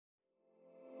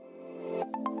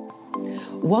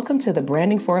Welcome to the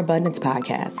Branding for Abundance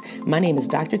podcast. My name is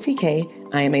Dr.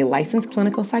 TK. I am a licensed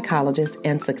clinical psychologist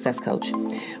and success coach.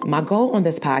 My goal on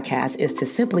this podcast is to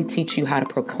simply teach you how to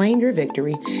proclaim your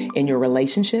victory in your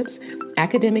relationships,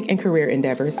 academic and career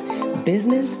endeavors,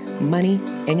 business, money,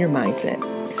 and your mindset.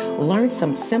 Learn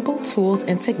some simple tools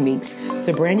and techniques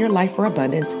to brand your life for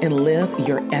abundance and live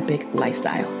your epic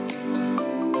lifestyle.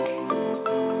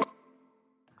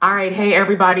 All right. Hey,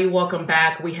 everybody. Welcome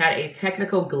back. We had a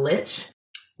technical glitch.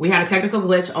 On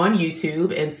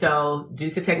YouTube. And so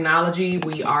due to technology,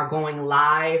 we are going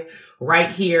live right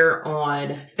here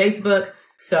on Facebook.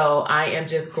 So I am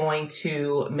just going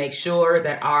to make sure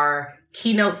that our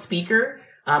keynote speaker,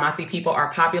 I see people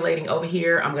are populating over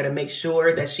here. I'm going to make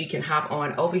sure that she can hop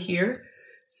on over here.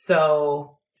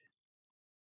 So,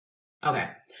 okay.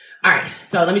 All right.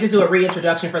 So let me just do a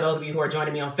reintroduction for those of you who are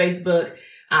joining me on Facebook.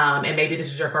 And maybe this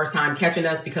is your first time catching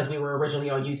us because we were originally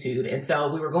on YouTube. And so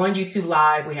we were going YouTube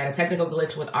live. We had a technical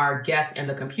glitch with our guest and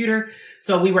the computer.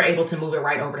 So we were able to move it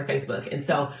right over to Facebook. And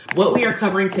so what we are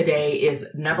covering today is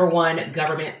number one,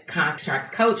 government contracts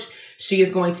coach. She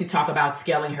is going to talk about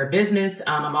scaling her business.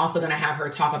 I'm also going to have her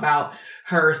talk about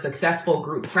her successful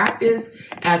group practice,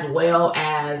 as well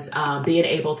as being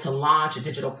able to launch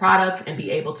digital products and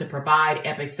be able to provide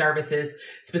epic services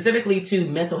specifically to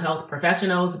mental health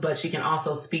professionals, but she can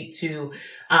also speak to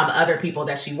other people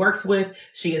that she works with.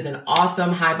 She is an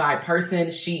awesome high vibe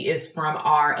person. She is from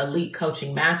our elite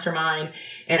coaching mastermind,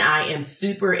 and I am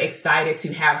super excited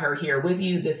to have her here with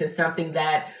you. This is something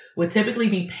that would typically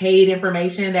be paid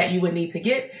information that you would need to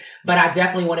get, but I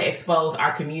definitely want to expose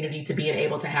our community to being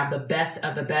able to have the best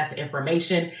of the best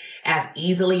information as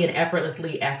easily and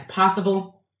effortlessly as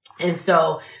possible. And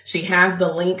so she has the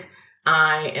link.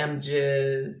 I am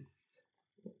just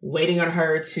waiting on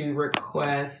her to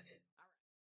request.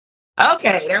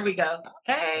 Okay, there we go.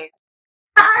 Hey.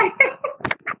 Hi.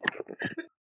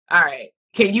 All right.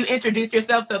 Can you introduce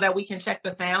yourself so that we can check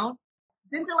the sound?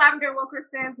 Lavender,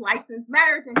 Wilkerson, licensed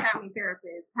marriage and family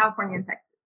therapist, California and Texas.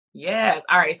 Yes.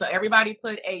 All right. So everybody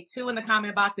put a 2 in the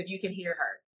comment box if you can hear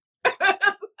her.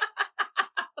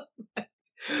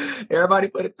 Everybody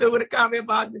put a 2 in the comment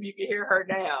box if you can hear her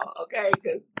now. Okay.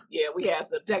 Because, yeah, we had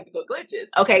some technical glitches.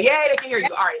 Okay. Yay, they can hear you.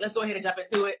 All right. Let's go ahead and jump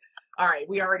into it. All right.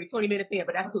 We already 20 minutes in,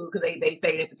 but that's cool because they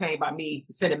stayed entertained by me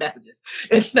sending messages.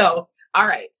 And so, all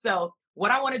right. So what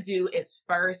I want to do is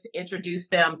first introduce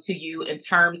them to you in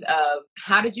terms of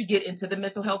how did you get into the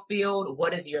mental health field?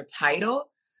 What is your title?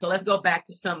 So let's go back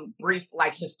to some brief,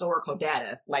 historical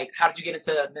data. How did you get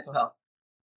into mental health?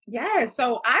 Yeah,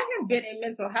 so I have been in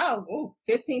mental health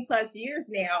 15 plus years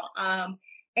now.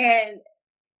 And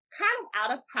kind of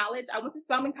out of college, I went to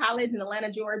Spelman College in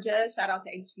Atlanta, Georgia. Shout out to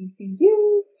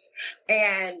HBCUs.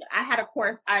 And I had a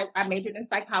course, I majored in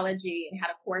psychology and had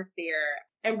a course there.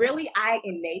 And really, I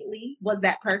innately was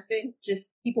that person. Just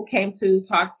people came to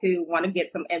talk to, want to get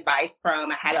some advice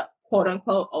from. I had a quote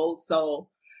unquote old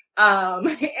soul.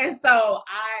 And so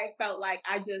I felt like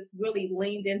I just really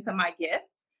leaned into my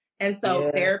gifts. And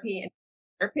so therapy and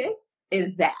therapist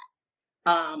is that.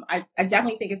 I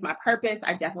definitely think it's my purpose.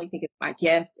 I definitely think it's my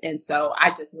gift. And so I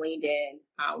just leaned in,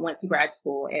 went to grad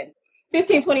school, and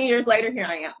 15, 20 years later, here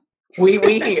I am. We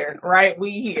here, right?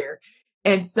 We here.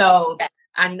 And so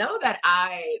I know that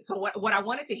what I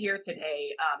wanted to hear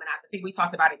today, and I think we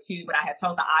talked about it too, but I had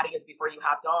told the audience before you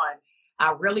hopped on,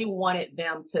 I really wanted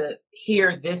them to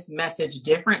hear this message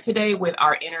different today with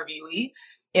our interviewee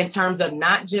in terms of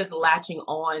not just latching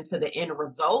on to the end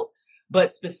result,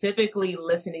 but specifically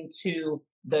listening to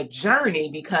the journey,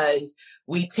 because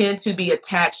we tend to be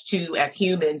attached to, as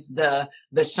humans, the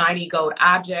shiny gold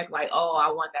object, like, oh,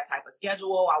 I want that type of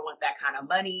schedule, I want that kind of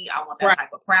money, I want that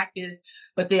type of practice.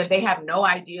 But then they have no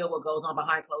idea what goes on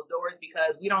behind closed doors,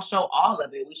 because we don't show all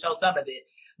of it. We show some of it,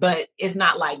 but it's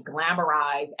not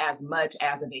glamorized as much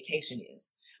as a vacation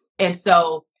is. And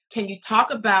so can you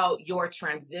talk about your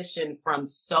transition from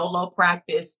solo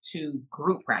practice to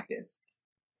group practice?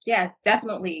 Yes,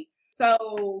 definitely.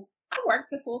 So I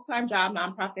worked a full-time job,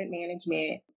 nonprofit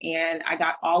management, and I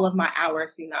got all of my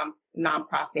hours through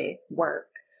nonprofit work,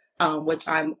 which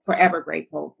I'm forever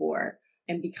grateful for,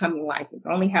 and becoming licensed.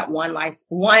 I only had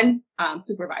one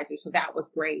supervisor, so that was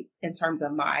great in terms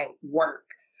of my work.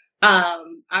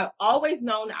 I've always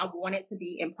known I wanted to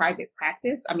be in private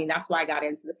practice. I mean, that's why I got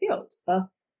into the field of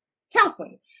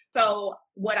counseling. So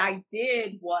what I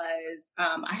did was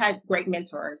I had great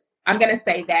mentors. I'm going to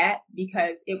say that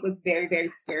because it was very, very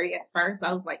scary at first.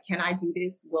 I was like, can I do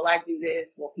this? Will I do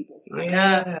this? Will people sign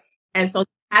up? And so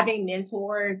having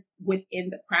mentors within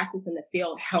the practice in the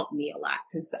field helped me a lot,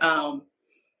 because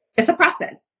it's a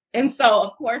process. And so,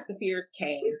 of course, the fears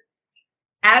came.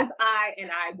 as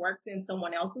I worked in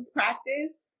someone else's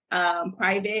practice,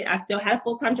 private, I still had a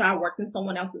full-time job, worked in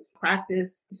someone else's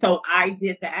practice. So I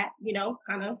did that,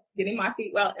 kind of getting my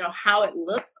feet well, how it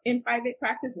looks in private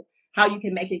practice, how you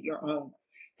can make it your own.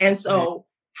 And so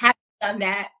having done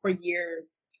that for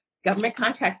years, government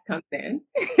contracts comes in,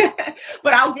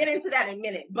 but I'll get into that in a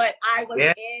minute. But I was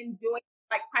in doing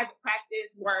like private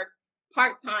practice work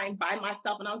part-time by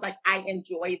myself. And I was like, I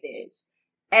enjoy this.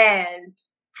 And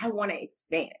I want to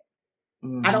expand.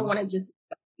 Mm-hmm. I don't want to just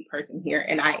be a person here.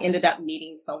 And I ended up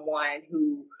meeting someone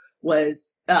who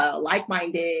was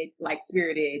like-minded,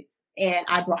 like-spirited, and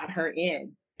I brought her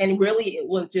in. And really, it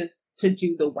was just to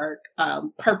do the work,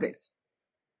 purpose.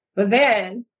 But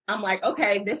then I'm like,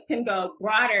 okay, this can go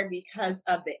broader because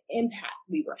of the impact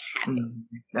we were having.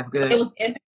 Mm-hmm. That's good. It was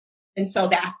impact. And so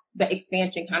that's the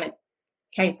expansion kind of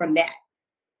came from that.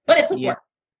 But it took work.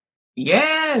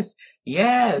 Yes.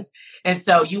 And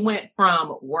so you went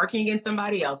from working in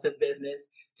somebody else's business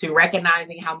to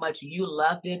recognizing how much you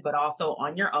loved it, but also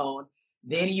on your own.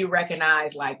 Then you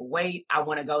recognize like, wait, I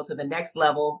want to go to the next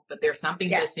level, but there's something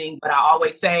missing. But I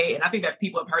always say, and I think that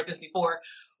people have heard this before,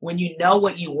 when you know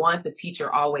what you want, the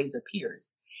teacher always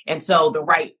appears. And so the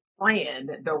right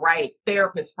friend, the right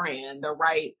therapist friend, the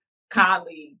right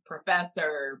colleague,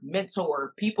 professor,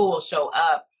 mentor, people will show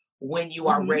up when you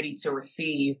are ready to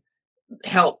receive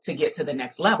help to get to the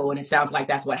next level. And it sounds like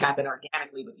that's what happened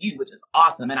organically with you, which is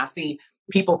awesome. And I see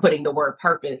people putting the word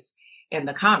purpose in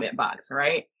the comment box,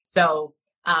 right? So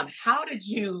how did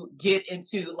you get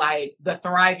into like the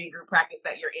thriving group practice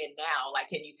that you're in now? Like,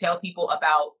 can you tell people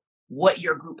about what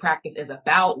your group practice is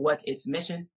about, what its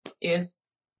mission is?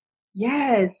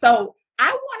 Yes. So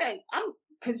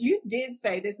because you did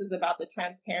say this is about the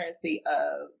transparency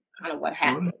of kind of what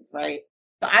happens, right?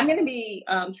 So I'm going to be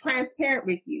transparent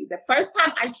with you. The first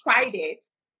time I tried it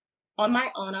on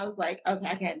my own, I was like, okay,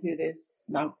 I can't do this.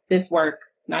 No, this work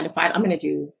 9 to 5. I'm going to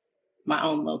do my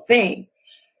own little thing.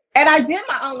 And I did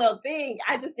my own little thing.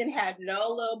 I just didn't have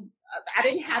I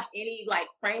didn't have any like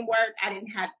framework. I didn't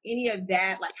have any of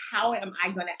that. Like, how am I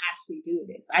going to actually do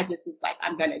this? I just was like,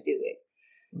 I'm going to do it.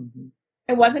 Mm-hmm.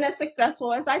 It wasn't as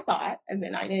successful as I thought. And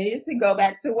then I needed to go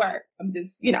back to work. I'm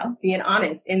just, being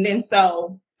honest. And then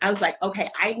so I was like, okay,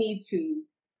 I need to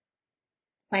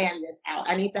plan this out.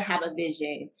 I need to have a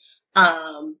vision.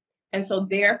 And so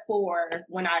therefore,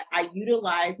 when I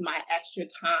utilize my extra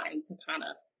time to kind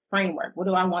of framework, what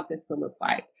do I want this to look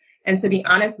like? And to be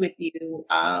honest with you,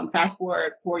 fast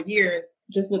forward 4 years,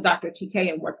 just with Dr.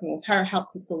 TK and working with her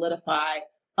helped to solidify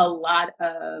a lot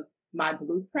of my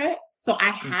blueprint. So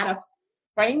I had a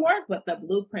framework with the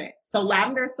blueprint. So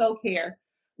Lavender Soul Care,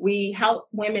 we help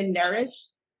women nourish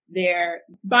their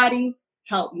bodies,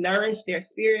 help nourish their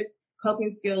spirits, coping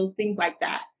skills, things like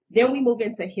that. Then we move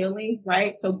into healing,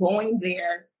 right? So going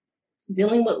there,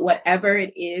 dealing with whatever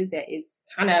it is that is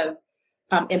kind of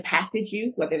impacted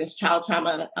you, whether it's child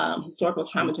trauma, historical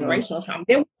trauma, generational trauma.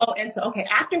 Then we go into, okay,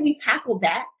 after we tackle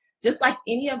that, just like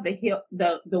any of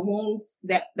the wounds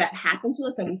that happen to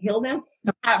us and we heal them,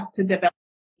 we have to develop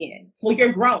again. So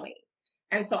you're growing.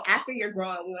 And so after you're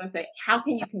growing, we want to say, how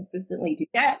can you consistently do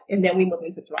that? And then we move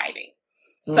into thriving.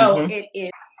 So it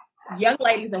is young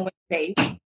ladies and women based,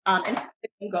 and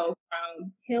it can go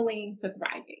from healing to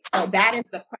thriving. So that is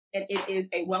it is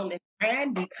a wellness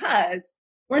brand because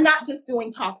we're not just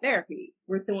doing talk therapy.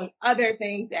 We're doing other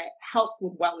things that help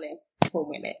with wellness for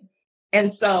women. And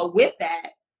so with that,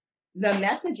 the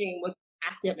messaging was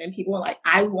active and people were like,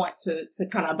 I want to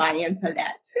kind of buy into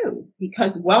that too,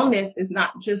 because wellness is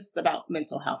not just about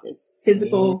mental health. It's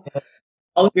physical,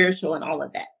 spiritual, and all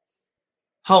of that.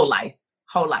 Whole life.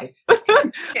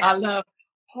 I love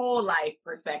whole life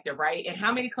perspective, right? And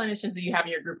how many clinicians do you have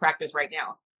in your group practice right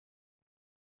now?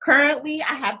 Currently,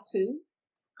 I have 2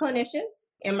 clinicians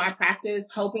in my practice,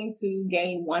 hoping to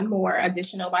gain 1 more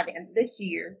additional by the end of this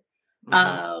year.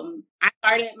 I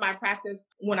started my practice,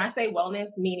 when I say wellness,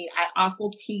 meaning I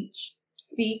also teach,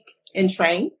 speak, and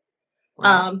train.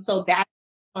 So that's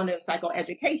on the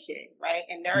psychoeducation, right?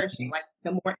 And nourishing, like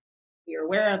the more you're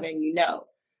aware of and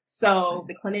So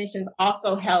the clinicians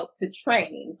also help to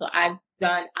train. So I've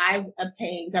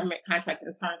obtained government contracts in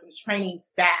terms of training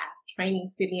staff, training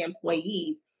city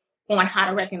employees on how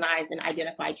to recognize and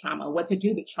identify trauma, what to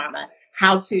do with trauma,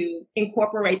 how to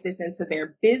incorporate this into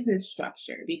their business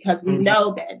structure, because we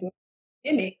know that during the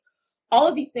pandemic, all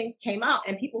of these things came out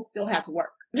and people still had to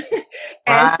work.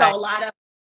 And so a lot of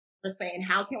are saying,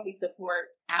 how can we support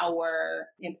our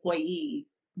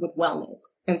employees with wellness?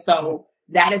 And so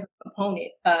that is a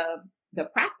component of the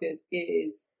practice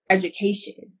is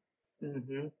education.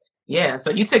 Yeah.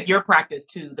 So you took your practice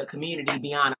to the community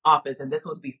beyond office, and this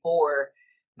was before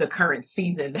the current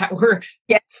season that we're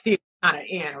still kind of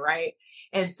in, right?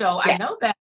 And so I know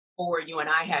that before you and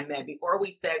I had met, before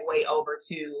we segue over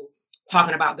to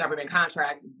talking about government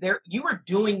contracts, you were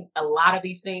doing a lot of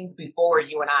these things before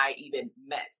you and I even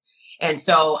met. And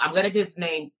so I'm going to just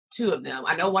name two of them.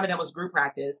 I know one of them was group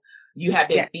practice. You have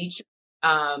been featured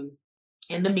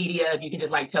in the media. If you can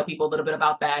just like tell people a little bit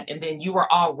about that. And then you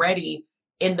were already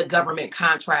in the government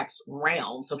contracts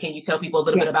realm. So can you tell people a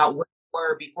little bit about what you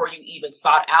were before you even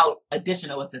sought out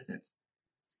additional assistance?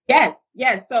 Yes.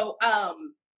 So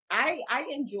I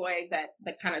enjoy that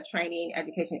the kind of training,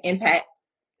 education, impact,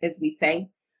 as we say,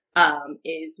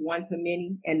 is one to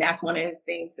many. And that's one of the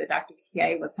things that Dr.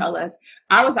 K would tell us.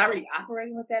 I was already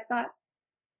operating with that thought.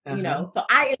 You know, so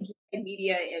I enjoy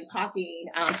media and talking.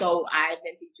 So I've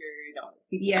been featured on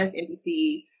CBS,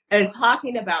 NBC, and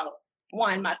talking about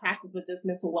my practice was just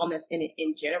mental wellness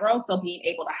in general. So being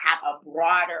able to have a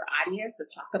broader audience to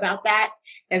talk about that.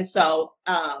 And so,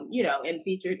 you know, and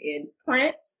featured in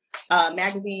print,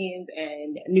 magazines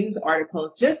and news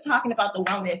articles, just talking about the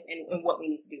wellness and what we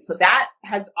need to do. So that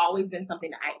has always been something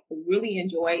that I really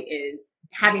enjoy, is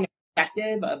having a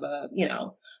perspective of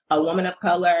a woman of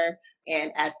color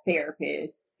and a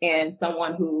therapist and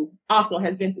someone who also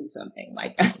has been through something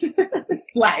like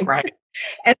this life. Right.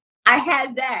 And I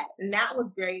had that, and that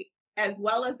was great, as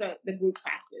well as the group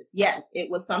practice. Yes, it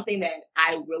was something that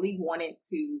I really wanted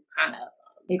to kind of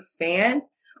expand,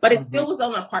 but it still was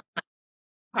on a part-time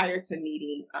prior to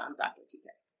meeting Dr. TK.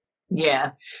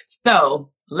 Yeah. So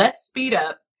let's speed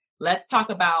up. Let's talk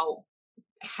about,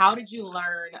 how did you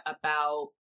learn about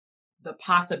the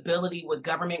possibility with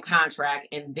government contract?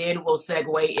 And then we'll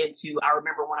segue into, I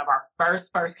remember one of our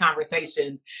first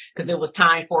conversations, because it was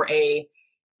time for a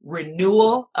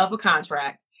renewal of a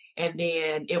contract. And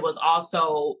then it was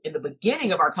also in the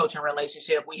beginning of our coaching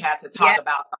relationship, we had to talk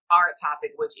about the hard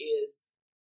topic, which is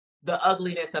the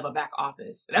ugliness of a back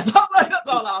office. That's all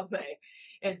I'll say.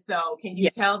 And so can you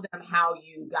tell them how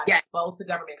you got exposed to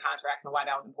government contracts and why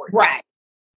that was important? Right.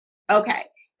 Okay.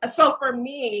 So for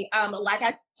me, like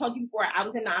I told you before, I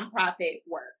was in nonprofit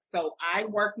work. So I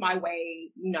worked my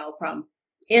way, you know, from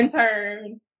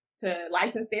intern to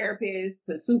licensed therapist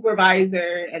to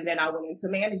supervisor, and then I went into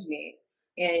management.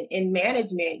 And in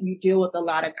management, you deal with a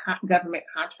lot of government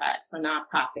contracts for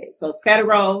nonprofits. So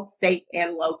federal, state,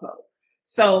 and local.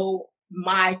 So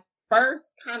my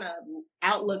first kind of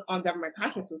outlook on government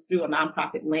contracts was through a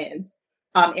nonprofit lens.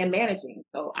 And managing.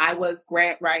 So I was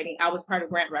grant writing. I was part of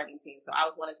grant writing team. So I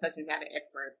was one of subject matter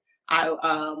experts. I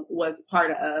was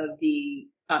part of the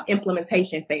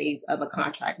implementation phase of a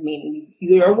contract, meaning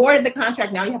you're awarded the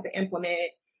contract. Now you have to implement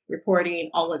it, reporting,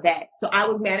 all of that. So I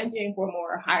was managing for a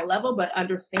more high level, but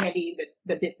understanding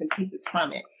the bits and pieces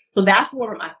from it. So that's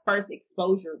where my first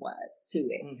exposure was to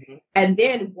it. Mm-hmm. And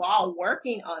then while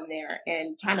working on there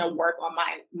and trying to work on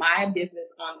my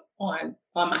business on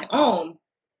my own,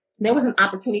 there was an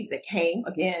opportunity that came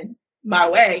again my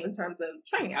way in terms of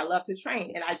training. I love to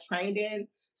train, and I trained in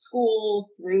schools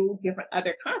through different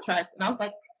other contracts. And I was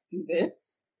like, do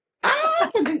this. I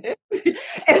can do this.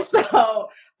 And so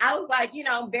I was like, you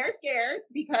know, very scared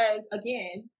because,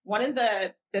 again, one of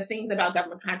the things about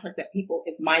government contracts that people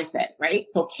is mindset, right?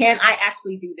 So can I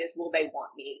actually do this? Will they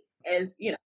want me? As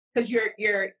you know, because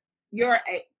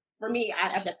for me, I,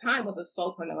 at the time, was a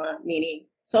solopreneur, meaning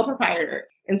sole proprietor,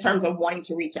 in terms of wanting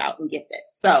to reach out and get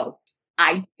this. So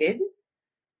I did.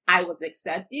 I was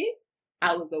accepted.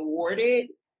 I was awarded.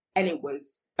 And it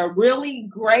was a really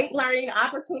great learning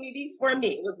opportunity for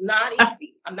me. It was not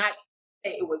easy. I'm not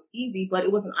saying it was easy, but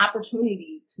it was an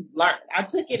opportunity to learn. I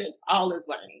took it as all as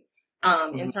learning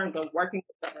in terms of working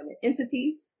with government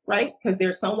entities, right? Because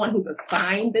there's someone who's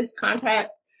assigned this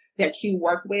contract that you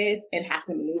work with and have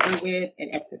to maneuver with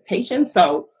and expectations.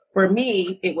 So for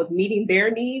me, it was meeting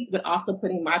their needs, but also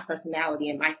putting my personality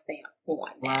and my stamp on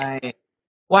that. Right.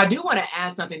 Well, I do want to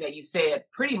add something that you said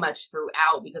pretty much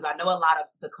throughout, because I know a lot of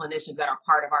the clinicians that are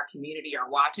part of our community are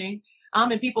watching,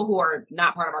 and people who are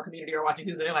not part of our community are watching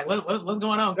too. So they're like, what's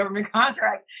going on? Government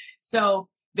contracts. So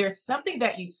there's something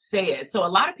that you said. So a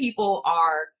lot of people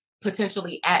are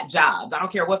potentially at jobs. I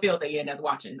don't care what field they're in that's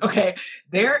watching. Okay.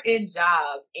 They're in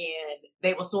jobs and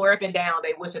they will swear up and down.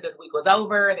 They wish that this week was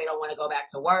over. They don't want to go back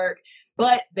to work,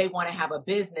 but they want to have a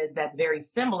business that's very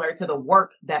similar to the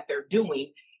work that they're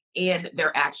doing in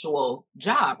their actual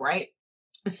job, right?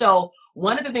 So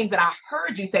one of the things that I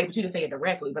heard you say, but you didn't say it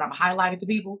directly, but I'm highlighting to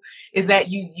people, is that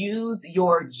you use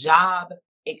your job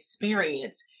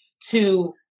experience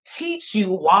to teach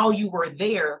you while you were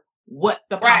there what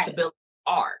the possibilities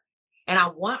are. And I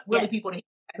want really people to hear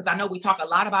because I know we talk a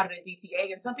lot about it in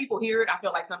DTA, and some people hear it. I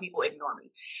feel like some people ignore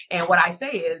me. And what I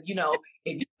say is,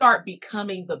 if you start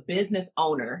becoming the business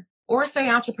owner, or say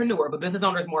entrepreneur, but business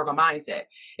owner is more of a mindset.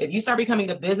 If you start becoming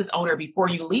the business owner before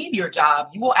you leave your job,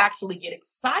 you will actually get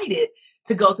excited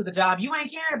to go to the job. You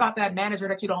ain't caring about that manager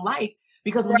that you don't like,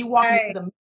 because when you walk into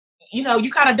the,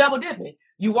 you kind of double dipping.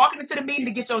 You walking into the meeting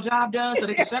to get your job done so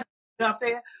they can shut up, you know what I'm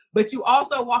saying? But you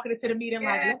also walking into the meeting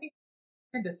like, let me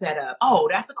see the setup. Oh,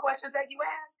 that's the questions that you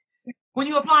ask when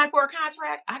you applying for a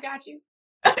contract. I got you.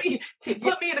 Put me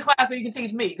in the class so you can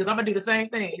teach me, because I'm gonna do the same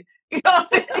thing. You know what I'm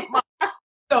saying?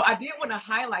 So I did want to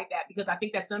highlight that, because I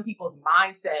think that some people's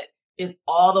mindset is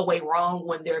all the way wrong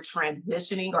when they're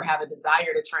transitioning or have a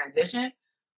desire to transition.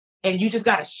 And you just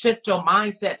got to shift your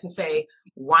mindset to say,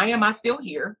 why am I still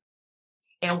here?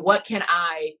 And what can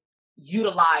I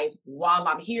utilize while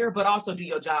I'm here? But also do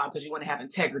your job, because you want to have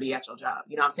integrity at your job.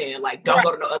 You know what I'm saying? Like, don't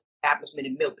go to no other establishment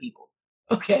and milk people.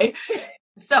 Okay.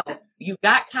 So you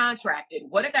got contracted.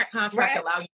 What did that contract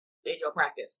allow you in your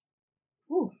practice?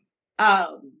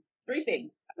 Three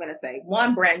things I'm going to say.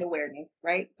 One, brand awareness,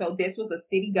 right? So this was a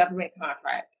city government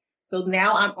contract. So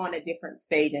now I'm on a different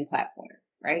stage and platform,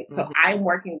 right? Mm-hmm. So I'm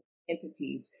working with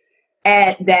entities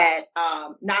that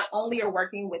not only are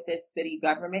working with this city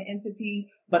government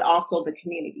entity, but also the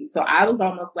community. So I was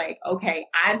almost like, okay,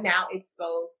 I'm now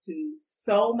exposed to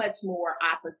so much more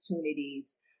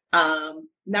opportunities.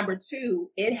 Number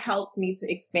two, it helped me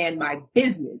to expand my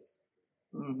business.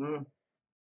 Mm-hmm.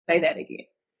 Say that again.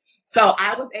 So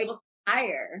I was able to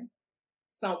hire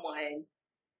someone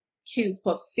to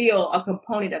fulfill a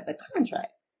component of the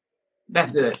contract.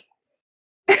 That's good.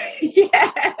 Yes.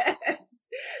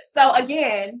 So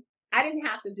again, I didn't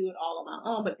have to do it all on my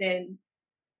own, but then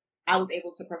I was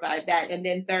able to provide that. And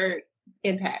then third,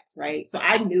 impact, right? So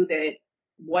I knew that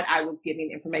what I was giving,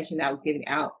 the information that I was giving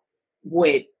out,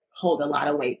 would hold a lot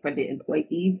of weight for the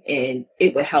employees, and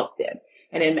it would help them.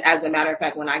 And then, as a matter of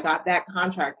fact, when I got that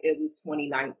contract, it was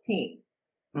 2019.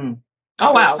 Mm.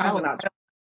 Oh, wow. That was about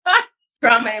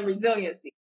trauma and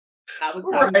resiliency. I was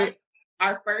talking about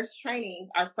our first trainings,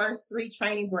 our first 3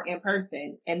 trainings were in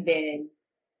person, and then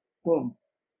boom.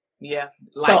 Yeah.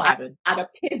 So I had to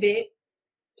pivot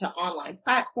to online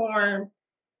platform,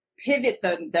 pivot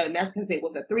the mess, because it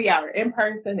was a 3-hour in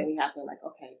person, and we have to like,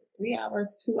 okay, 3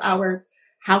 hours, 2 hours,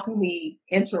 how can we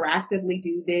interactively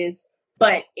do this?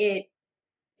 But it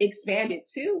expanded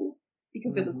too,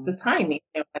 because it was the timing.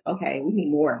 Like, okay, we need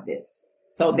more of this.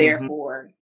 So therefore,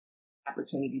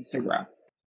 opportunities to grow.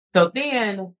 So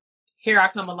then here I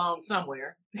come along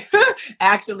somewhere.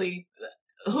 Actually,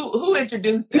 who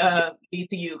introduced me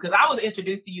to you? Because I was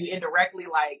introduced to you indirectly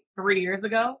like 3 years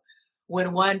ago,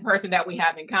 when one person that we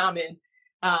have in common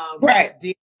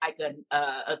did like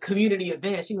a community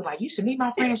event. She was like, you should meet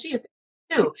my friend. She is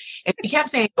too. And she kept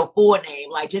saying your full name,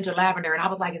 like Ginger Lavender. And I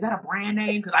was like, is that a brand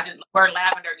name? Because the word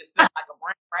lavender just felt like a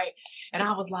brand, right? And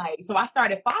I was like, so I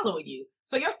started following you.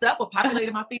 So your stuff would populate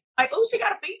in my feed. Like, oh, she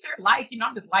got a feature. Like,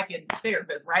 I'm just liking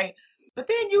therapists, right? But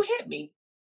then you hit me.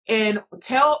 And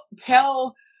tell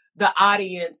the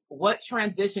audience what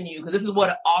transitioned you, because this is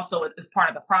what also is part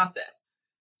of the process.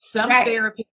 Some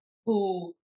therapists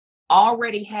who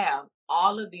already have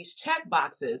all of these check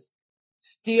boxes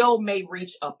still may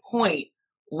reach a point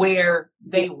where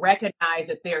they recognize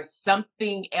that there's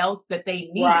something else that they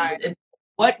need. And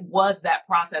what was that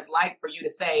process like for you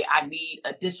to say, I need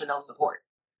additional support?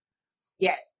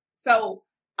 Yes. So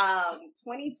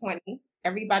 2020,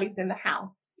 everybody's in the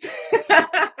house.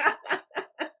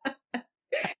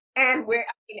 And we're,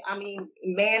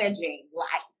 managing life,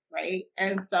 right?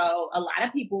 And so a lot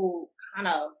of people kind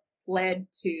of fled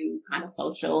to kind of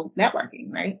social networking,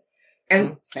 right?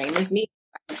 And same as me,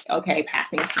 okay,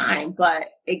 passing time, but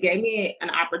it gave me an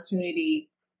opportunity.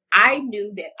 I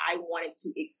knew that I wanted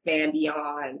to expand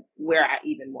beyond where I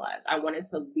even was. I wanted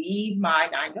to leave my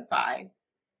 9 to 5.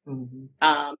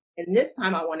 And this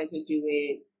time I wanted to do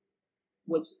it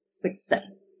with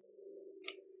success.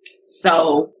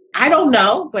 So I don't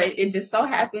know, but it just so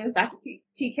happens Dr.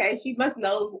 TK, she must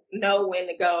know when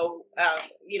to go,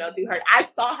 do her. I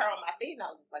saw her on my feed and I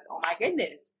was just like, oh my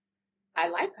goodness, I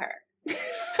like her.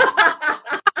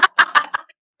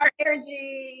 Her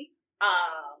energy,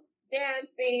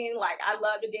 dancing, like I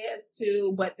love to dance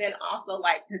too, but then also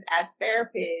like, because as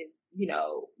therapists,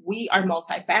 we are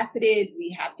multifaceted.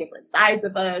 We have different sides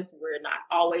of us. We're not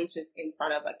always just in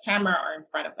front of a camera or in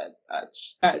front of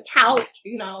a couch.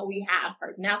 We have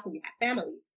personality, we have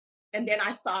families. And then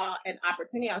I saw an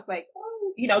opportunity. I was like,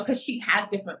 oh, because she has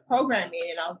different programming,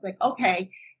 and I was like, okay.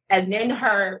 And then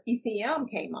her ECM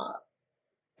came up,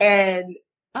 and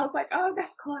I was like, oh,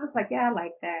 that's cool. I was like, yeah, I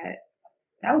like that.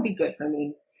 That would be good for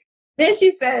me. Then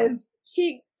she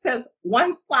says,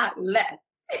 one spot left.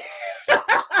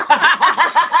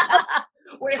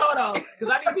 Wait, hold on. Because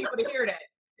I need people to hear that.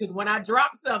 Because when I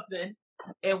drop something,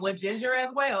 and when Ginger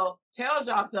as well tells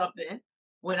y'all something,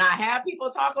 when I have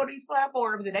people talk on these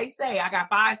platforms and they say, I got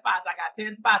 5 spots, I got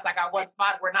 10 spots, I got 1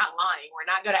 spot, we're not lying.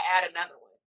 We're not going to add another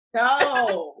one.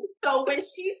 No. So when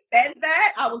she said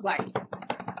that, I was like,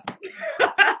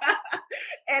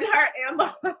 and her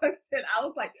inbox, and I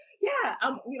was like, yeah,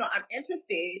 I'm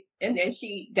interested. And then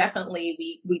she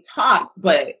definitely, we talked,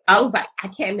 but I was like, I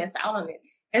can't miss out on it.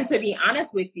 And to be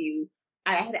honest with you,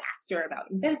 I had asked her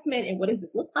about investment and what does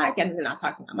this look like? And then I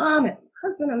talked to my mom and my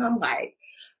husband, and I'm like,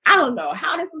 I don't know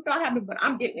how this is going to happen, but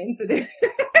I'm getting into this.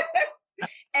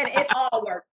 And it all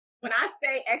worked. When I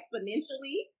say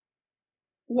exponentially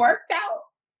worked out,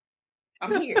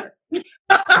 I'm here.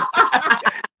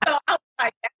 So I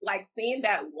was like seeing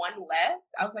that one left,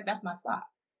 I was like, that's my spot.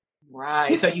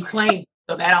 Right. So you claim,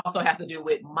 so that also has to do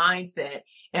with mindset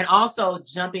and also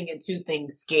jumping into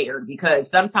things scared,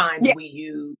 because sometimes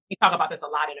we talk about this a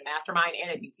lot in a mastermind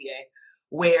and a DTA,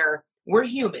 where we're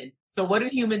human. So what do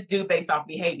humans do based off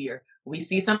behavior? We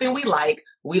see something we like,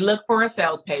 we look for a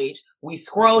sales page, we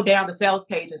scroll down the sales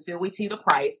page until we see the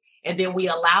price, and then we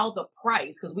allow the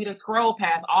price, because we done scroll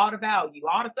past all the value,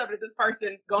 all the stuff that this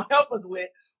person gonna help us with.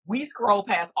 We scroll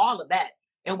past all of that.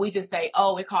 And we just say,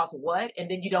 oh, it costs what? And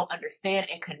then you don't understand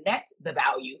and connect the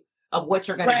value of what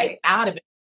you're going to get out of it,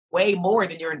 way more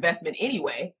than your investment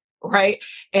anyway, right?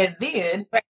 And then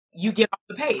you get off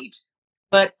the page.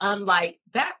 But unlike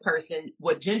that person,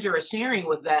 what Ginger is sharing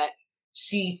was that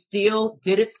she still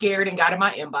did it scared and got in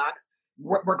my inbox,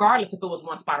 regardless if it was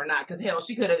 1 spot or not. Because hell,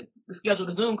 she could have scheduled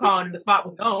a Zoom call and the spot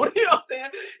was gone. You know what I'm saying?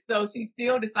 So she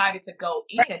still decided to go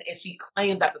in, and she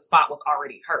claimed that the spot was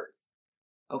already hers.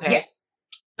 Okay. Yes.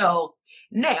 So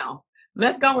now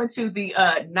let's go into the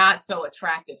not so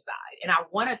attractive side. And I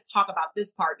want to talk about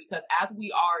this part because as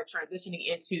we are transitioning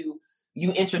into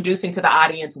you introducing to the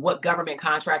audience what government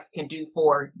contracts can do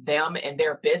for them and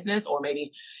their business, or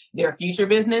maybe their future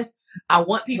business, I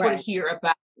want people to hear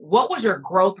about what was your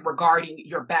growth regarding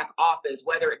your back office,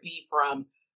 whether it be from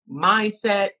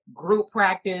mindset, group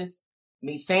practice,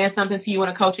 me saying something to you in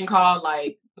a coaching call,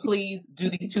 like, please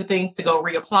do these 2 things to go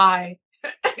reapply.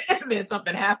 And then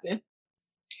something happened.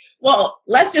 Well,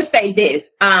 let's just say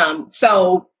this.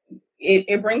 So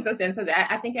it brings us into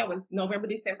that. I think that was November,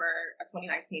 December of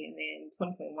 2019, and then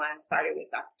 2021 started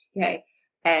with Dr. TK.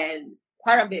 And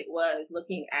part of it was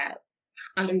looking at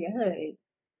under your hood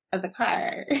of the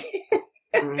car.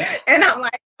 Mm-hmm. And I'm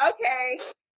like, okay,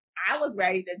 I was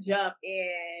ready to jump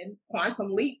in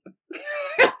quantum leap.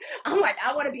 I'm like,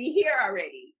 I want to be here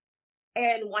already.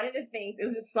 And one of the things, it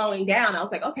was just slowing down. I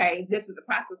was like, okay, this is the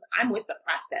process. I'm with the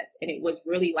process. And it was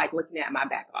really like looking at my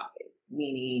back office,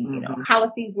 meaning, you know,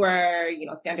 policies were, you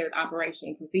know, standard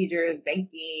operation procedures,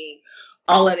 banking,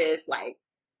 all of this, like,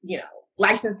 you know,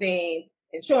 licensing,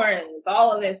 insurance,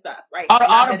 all of this stuff, right? All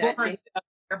the boring stuff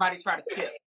everybody try to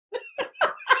skip.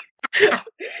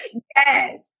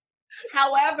 Yes.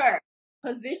 However,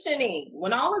 positioning,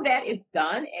 when all of that is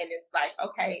done and it's like,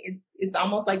 okay, it's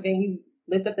almost like then you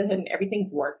lift up the hood and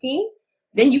everything's working,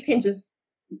 then you can just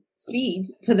speed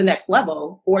to the next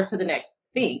level or to the next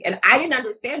thing. And I didn't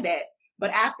understand that, but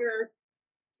after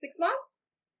 6 months,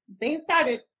 things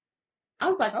started. I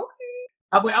was like, okay.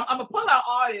 I'm gonna pull out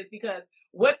all this because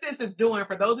what this is doing,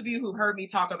 for those of you who've heard me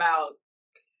talk about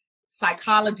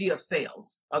psychology of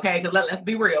sales, okay? Because let's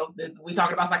be real, we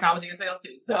talking about psychology of sales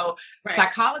too. So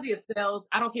psychology of sales,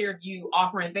 I don't care if you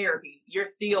offering therapy, you're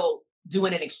still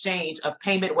doing an exchange of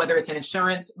payment, whether it's an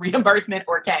insurance reimbursement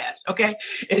or cash, okay?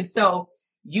 And so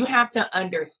you have to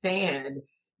understand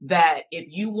that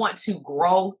if you want to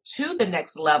grow to the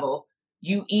next level,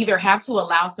 you either have to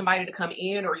allow somebody to come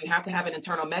in, or you have to have an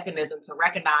internal mechanism to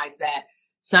recognize that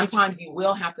sometimes you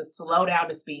will have to slow down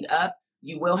to speed up.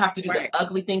 You will have to do the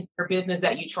ugly things in your business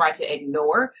that you try to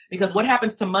ignore, because what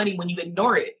happens to money when you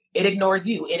ignore it? It ignores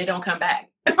you and it don't come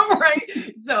back,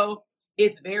 right? So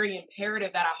it's very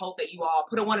imperative that I hope that you all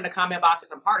put a 1 in the comment box or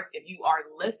some hearts if you are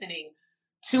listening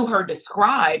to her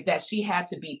describe that she had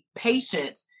to be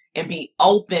patient and be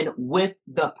open with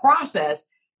the process,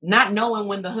 not knowing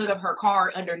when the hood of her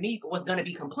car underneath was going to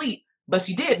be complete, but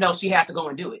she did know she had to go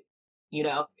and do it, you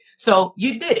know? So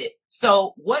you did it.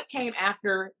 So what came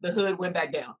after the hood went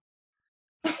back down?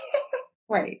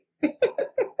 Right.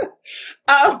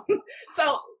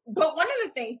 But one of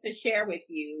the things to share with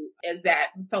you is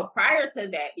that, so prior to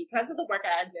that, because of the work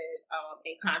I did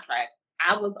in contracts,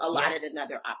 I was allotted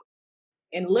another opportunity,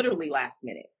 and literally last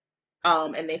minute.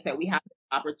 And they said, we have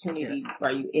an opportunity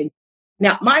for you in.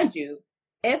 Now, mind you,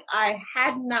 if I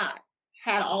had not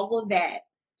had all of that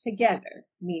together,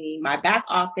 meaning my back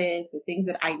office, the things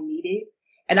that I needed.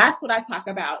 And that's what I talk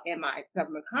about in my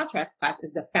government contracts class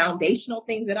is the foundational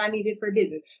things that I needed for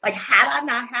business. Like, had I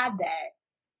not had that,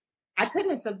 I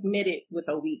couldn't have submitted with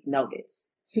a week notice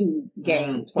to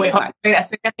gain 25. Wait,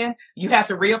 say that again. You had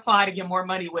to reapply to get more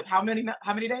money with how many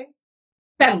days?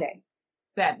 7 days.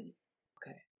 7.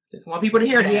 Okay. Just want people to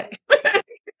hear that. Yeah.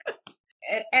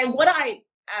 and what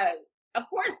of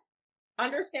course,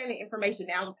 understanding information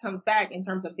now comes back in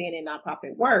terms of being in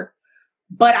nonprofit work,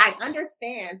 but I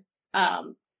understand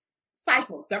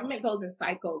cycles. Government goes in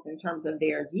cycles in terms of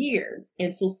their years.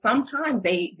 And so sometimes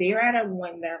they're at a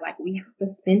when they're like, we have to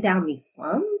spend down these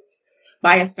funds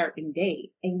by a certain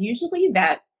date. And usually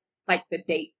that's like the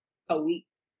date a week,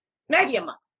 maybe a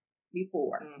month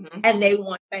before. Mm-hmm. And they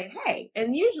want to say, hey,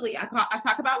 and usually I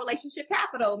talk about relationship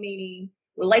capital, meaning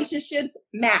relationships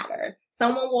matter.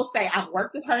 Someone will say, I've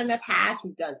worked with her in the past.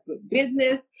 She does good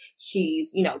business.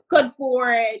 She's, good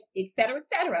for it, et cetera, et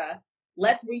cetera.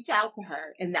 Let's reach out to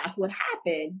her. And that's what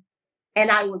happened.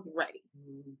 And I was ready.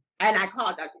 Mm-hmm. And I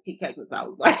called Dr. TK because I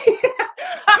was like,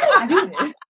 I do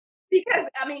this. Because,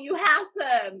 you have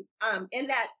to, in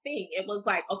that thing, it was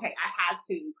like, okay, I had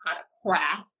to kind of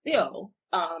craft still,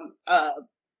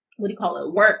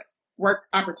 work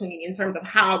opportunity in terms of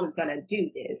how I was going to do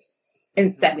this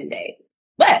in 7 days.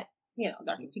 But,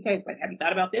 Dr. TK is like, have you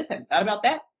thought about this? Have you thought about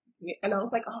that? And I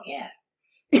was like, oh, yeah.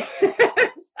 So,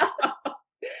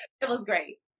 it was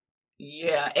great.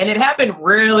 Yeah. And it happened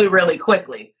really, really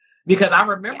quickly because I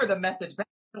remember the message back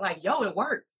like, yo, it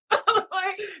worked.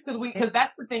 Because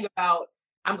that's the thing about,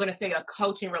 I'm going to say a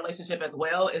coaching relationship as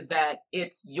well, is that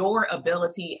it's your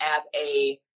ability as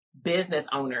a business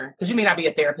owner, because you may not be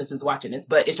a therapist who's watching this,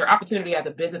 but it's your opportunity as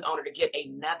a business owner to get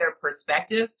another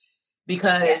perspective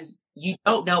because you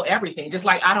don't know everything. Just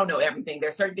like I don't know everything.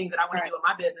 There's certain things that I want to do in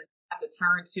my business. I have to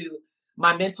turn to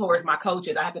my mentors, my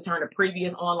coaches. I have to turn to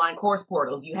previous online course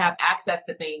portals. You have access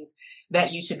to things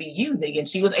that you should be using. And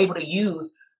she was able to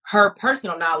use her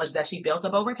personal knowledge that she built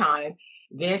up over time.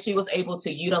 Then she was able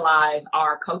to utilize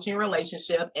our coaching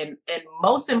relationship. And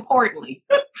most importantly,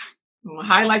 I'm going to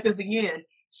highlight this again,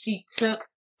 she took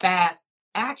fast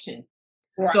action.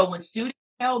 Right. So when students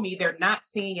tell me they're not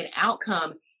seeing an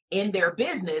outcome in their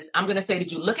business, I'm going to say,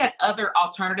 did you look at other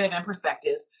alternative and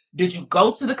perspectives? Did you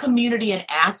go to the community and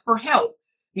ask for help?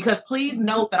 Because please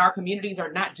note that our communities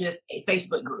are not just a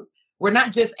Facebook group. We're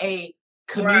not just a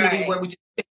community where we just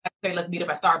say, let's meet up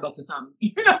at Starbucks or something.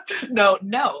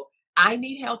 No. I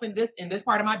need help in this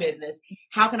part of my business.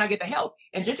 How can I get the help?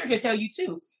 And Ginger can tell you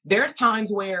too, there's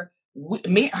times where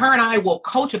her and I will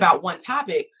coach about one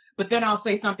topic, but then I'll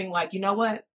say something like, you know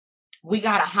what? We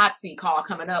got a hot seat call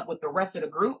coming up with the rest of the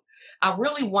group. I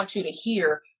really want you to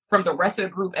hear from the rest of the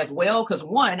group as well. Because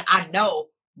one, I know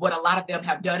what a lot of them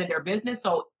have done in their business.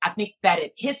 So I think that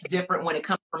it hits different when it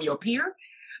comes from your peer.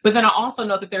 But then I also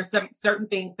know that there's some certain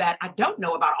things that I don't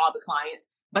know about all the clients,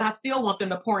 but I still want them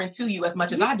to pour into you as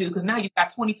much as I do. Because now you've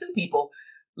got 22 people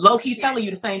low key telling you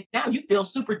the same. Now you feel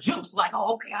super juiced, like,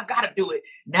 oh, okay, I got to do it.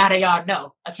 Now they all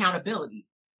know accountability.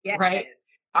 Yes. Right.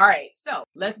 All right. So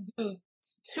let's do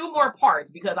 2 more parts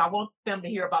because I want them to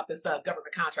hear about this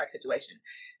government contract situation.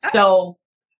 So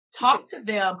talk to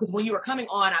them, because when you were coming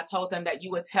on, I told them that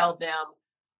you would tell them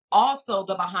also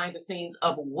the behind the scenes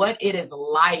of what it is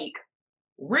like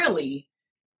really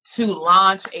to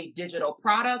launch a digital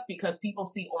product, because people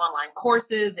see online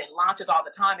courses and launches all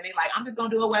the time and they're like, I'm just going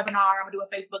to do a webinar. I'm going to do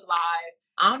a Facebook Live.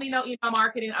 I don't need no email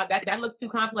marketing. That looks too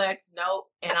complex. No.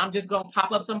 And I'm just going to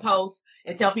pop up some posts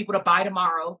and tell people to buy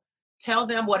tomorrow. Tell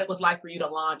them what it was like for you to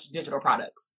launch digital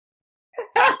products.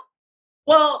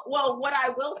 Well, what I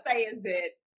will say is that,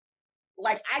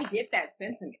 like, I get that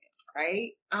sentiment,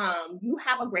 right? You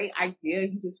have a great idea.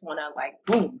 You just want to, like,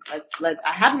 boom,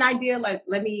 I have an idea. Like,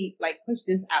 let me push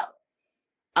this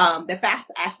out. The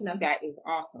fast action of that is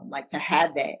awesome. Like, to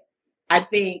have that, I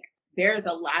think there's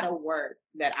a lot of work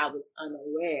that I was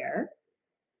unaware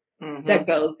that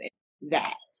goes in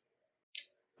that.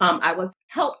 I was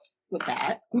helped with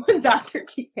that with Dr.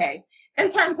 TK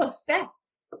in terms of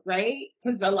steps, right?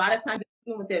 Because a lot of times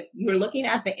with this, you're looking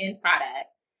at the end product.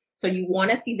 So you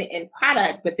want to see the end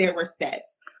product, but there were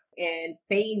steps and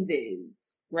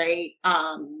phases, right?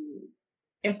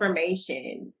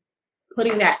 Information,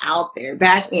 putting that out there,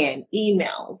 back end,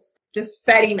 emails, just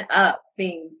setting up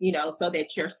things, so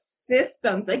that your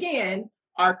systems, again,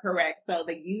 are correct. So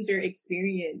the user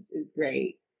experience is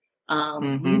great.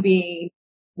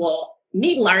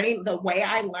 Me learning, the way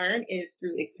I learn is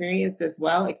through experience as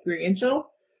well, experiential.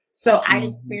 So I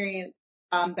experienced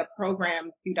the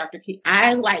program through Dr. K.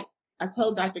 I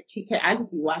told Dr. TK, I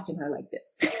just be watching her like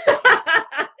this.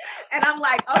 And I'm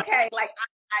like, okay, like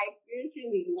I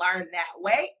experientially learned that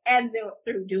way and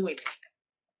through doing it.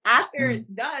 After it's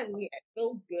done, yeah, it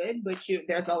feels good, but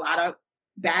there's a lot of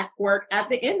back work at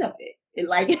the end of it.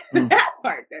 That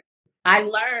part. I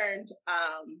learned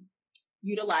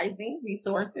utilizing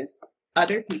resources,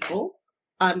 other people,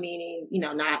 meaning,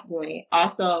 not doing it.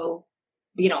 Also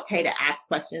being okay to ask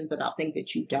questions about things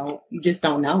that you just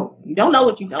don't know. You don't know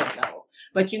what you don't know,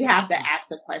 but you have to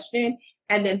ask a question.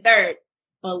 And then third,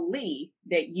 believe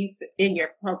that in your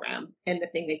program and the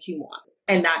thing that you want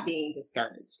and not being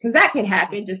discouraged. Because that can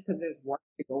happen just because there's work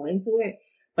to go into it.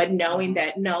 But knowing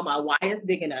that, no, my why is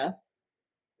big enough.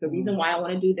 The reason why I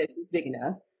want to do this is big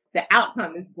enough. The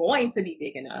outcome is going to be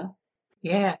big enough.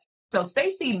 Yeah. So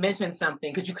Stacey mentioned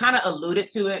something, because you kind of alluded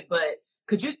to it, but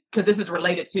because this is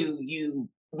related to you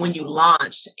when you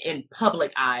launched in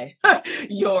public eye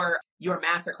your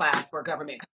masterclass for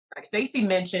government contracts. Stacey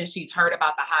mentioned she's heard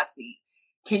about the hot seat.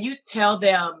 Can you tell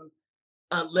them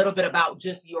a little bit about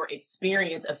just your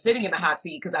experience of sitting in the hot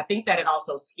seat? Because I think that it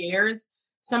also scares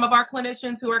some of our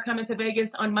clinicians who are coming to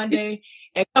Vegas on Monday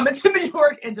and coming to New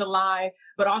York in July,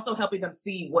 but also helping them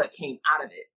see what came out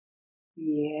of it.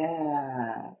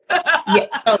 Yeah. Yeah.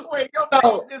 So wait, your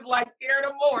face just like scared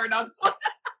them more. And I'm just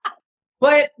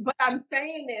but I'm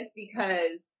saying this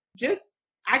because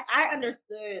I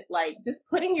understood, like, just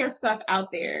putting your stuff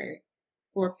out there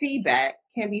for feedback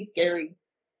can be scary.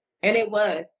 And it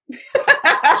was. I'm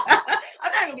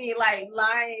not gonna be like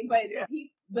lying, but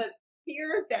the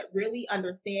peers that really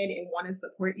understand and want to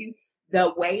support you,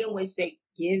 the way in which they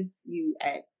give you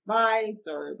advice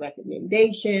or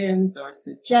recommendations or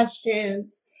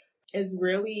suggestions is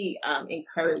really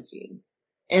encouraging.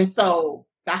 And so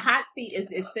the hot seat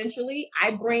is essentially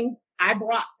I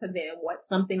brought to them what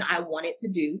something I wanted to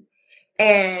do.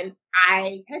 And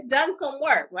I had done some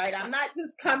work, right? I'm not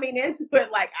just coming into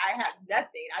it like I have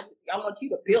nothing. I want you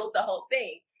to build the whole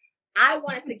thing. I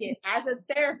wanted to get, as a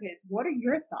therapist, what are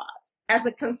your thoughts? As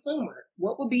a consumer,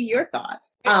 what would be your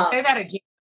thoughts? Say that again.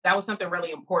 That was something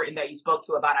really important that you spoke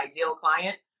to about ideal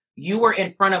client. You were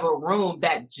in front of a room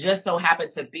that just so happened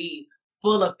to be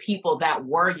full of people that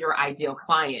were your ideal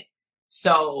client.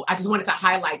 So I just wanted to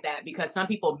highlight that, because some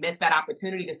people miss that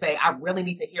opportunity to say, I really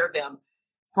need to hear them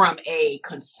from a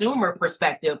consumer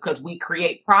perspective, because we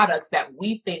create products that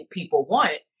we think people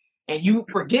want, and you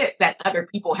forget that other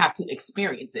people have to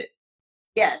experience it.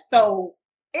 Yeah. So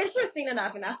interesting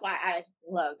enough, and that's why I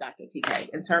love Dr. TK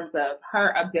in terms of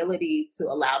her ability to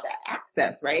allow that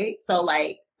access, right? So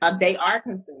like they are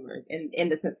consumers in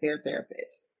the sense they're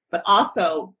therapists, but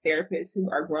also therapists who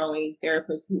are growing,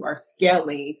 therapists who are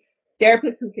scaling,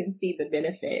 therapists who can see the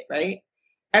benefit, right?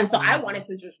 And so I wanted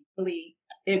to just really,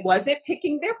 it wasn't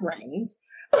picking their brains.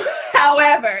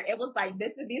 However, it was like,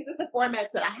 these are the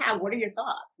formats that I have. What are your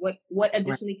thoughts? What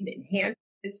additionally can enhance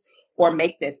this or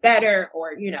make this better,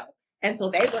 or, and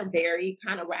so they were very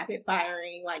kind of rapid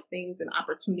firing like things and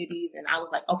opportunities. And I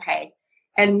was like, okay.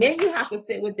 And then you have to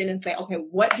sit within and say, okay,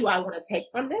 what do I want to take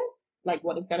from this? Like,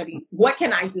 what is going to be, what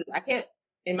can I do? I can't,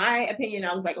 in my opinion,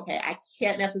 I was like, okay, I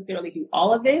can't necessarily do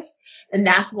all of this. And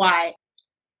that's why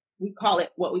we call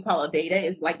it what we call a beta,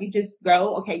 is like, you just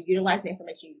go, okay, utilize the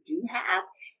information you do have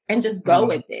and just go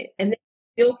with it. And then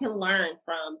you still can learn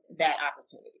from that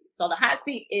opportunity. So the hot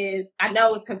seat is, I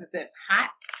know it's because it says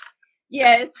hot.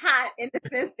 Yeah, it's hot in the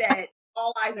sense that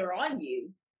all eyes are on you.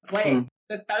 But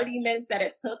the 30 minutes that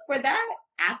it took for that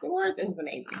afterwards, it was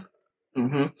amazing.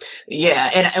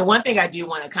 Yeah. And one thing I do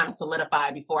want to kind of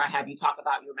solidify before I have you talk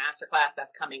about your masterclass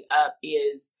that's coming up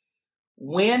is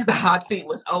when the hot seat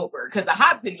was over, because the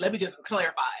hot seat, let me just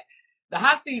clarify, the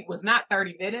hot seat was not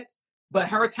 30 minutes, but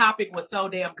her topic was so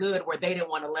damn good where they didn't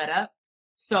want to let up.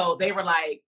 So they were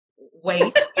like,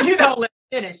 wait, let's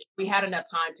finish. We had enough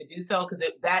time to do so, because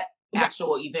that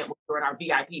actual event was during our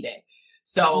VIP day.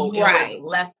 So it was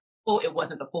less full. It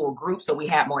wasn't the full group. So we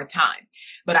had more time.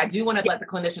 But I do want to let the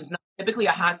clinicians know, typically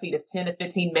a hot seat is 10 to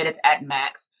 15 minutes at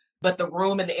max. But the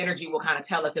room and the energy will kind of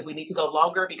tell us if we need to go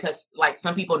longer, because like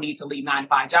some people need to leave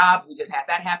 9-to-5 jobs. We just had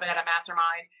that happen at a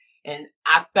mastermind. And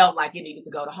I felt like it needed to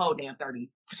go the whole damn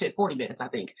 40 minutes, I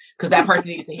think, because that person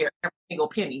needed to hear every single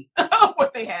penny of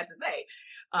what they had to say.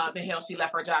 And hell, she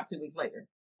left her job 2 weeks later.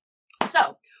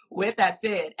 So with that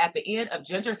said, at the end of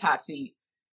Ginger's hot seat,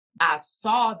 I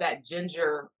saw that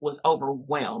Ginger was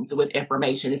overwhelmed with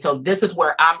information. And so this is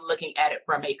where I'm looking at it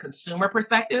from a consumer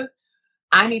perspective.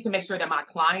 I need to make sure that my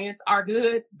clients are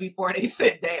good before they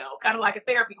sit down. Kind of like a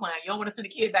therapy client. You don't want to send a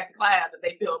kid back to class if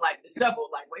they feel like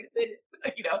disheveled, like, wait a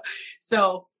minute,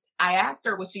 So I asked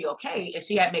her, was she okay? And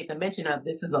she had made the mention of,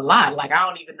 this is a lot. Like, I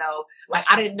don't even know. Like,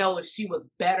 I didn't know if she was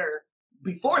better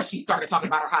before she started talking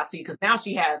about her hot seat, because now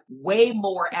she has way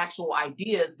more actual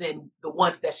ideas than the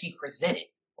ones that she presented,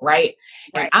 right?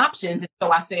 And options. And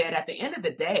so I said, at the end of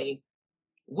the day,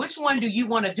 which one do you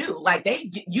want to do? Like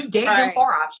you gave them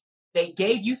 4 options. They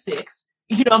gave you 6.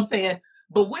 You know what I'm saying?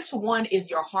 But which one is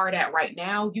your heart at right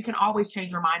now? You can always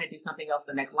change your mind and do something else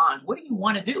the next launch. What do you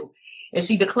want to do? And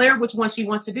she declared which one she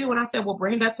wants to do. And I said, well,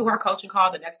 bring that to our coaching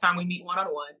call the next time we meet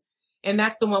one-on-one. And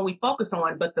that's the one we focus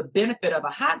on. But the benefit of a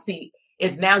hot seat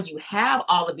is now you have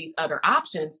all of these other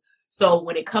options. So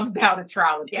when it comes down to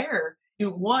trial and error,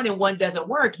 do one and one doesn't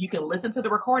work, you can listen to the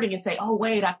recording and say, oh,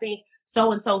 wait, I think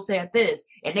so-and-so said this.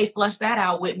 And they flushed that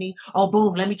out with me. Oh,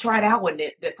 boom, let me try it out with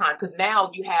it this time. Because now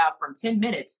you have from 10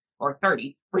 minutes or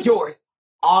 30 for yours,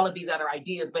 all of these other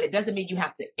ideas, but it doesn't mean you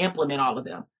have to implement all of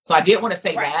them. So I did want to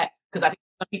say that, because I think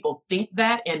some people think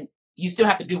that, and you still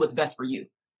have to do what's best for you.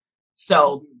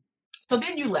 So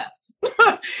then you left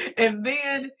and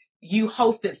then you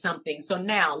hosted something. So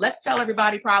now let's tell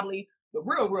everybody probably the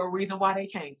real reason why they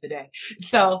came today.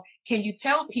 So can you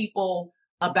tell people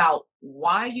about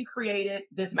why you created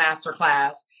this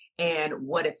masterclass and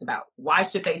what it's about? Why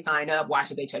should they sign up? Why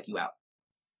should they check you out?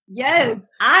 Yes,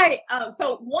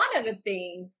 so one of the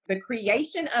things, the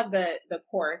creation of the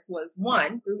course was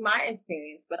one, through my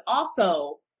experience, but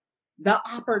also the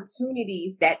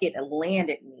opportunities that it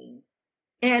landed me.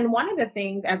 And one of the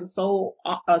things, as a sole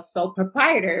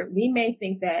proprietor, we may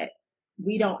think that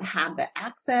we don't have the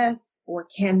access or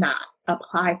cannot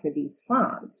apply for these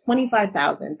funds,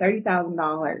 $25,000,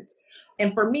 $30,000.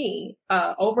 And for me,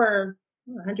 over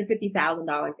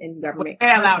 $150,000 in government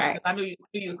contracts. I knew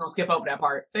you was going to skip over that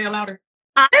part. Say it louder.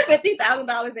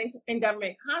 $150,000 in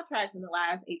government contracts in the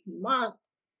last 18 months.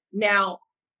 Now,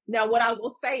 what I will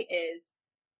say is,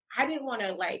 I didn't want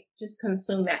to just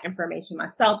consume that information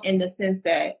myself, in the sense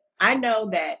that I know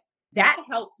that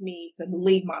helped me to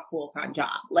leave my full-time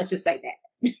job. Let's just say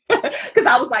that. Because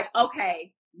I was like,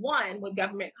 okay, one, with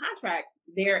government contracts,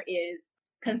 there is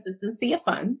consistency of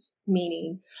funds,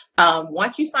 meaning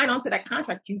once you sign on to that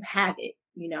contract, you have it,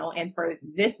 and for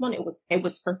this one, it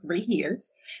was for 3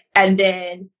 years. And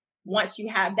then once you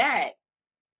have that,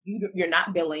 you're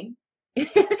not billing.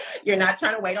 You're not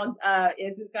trying to wait on,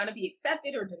 is it going to be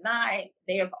accepted or denied?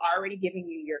 They have already given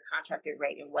you your contracted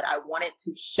rate. And what I wanted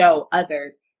to show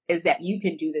others is that you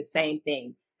can do the same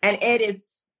thing. And it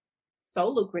is so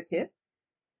lucrative.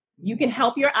 You can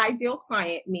help your ideal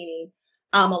client, meaning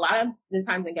a lot of the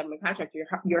times in government contracts,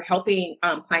 you're helping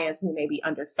clients who may be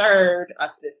underserved,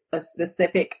 a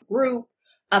specific group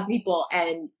of people,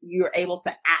 and you're able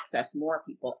to access more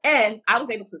people. And I was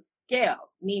able to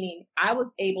scale, meaning I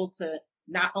was able to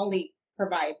not only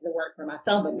provide the work for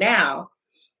myself, but now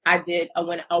I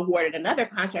went awarded another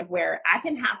contract where I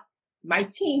can have my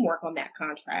team work on that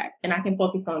contract, and I can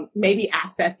focus on maybe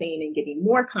accessing and getting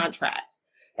more contracts.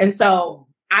 And so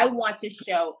I want to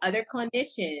show other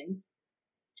clinicians,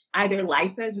 either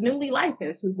newly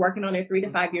licensed, who's working on a 3 to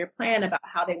 5 year plan about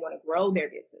how they want to grow their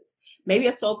business. Maybe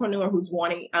a solopreneur who's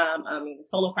wanting,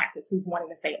 solo practice, who's wanting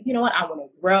to say, you know what, I want to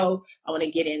grow. I want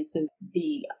to get into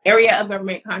the area of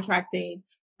government contracting.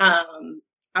 I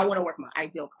want to work with my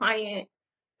ideal client.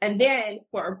 And then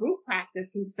for a group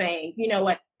practice who's saying, you know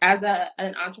what, as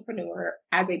an entrepreneur,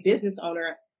 as a business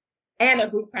owner, and a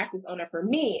group practice owner, for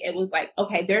me, it was like,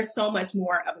 okay, there's so much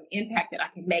more of an impact that I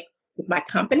can make with my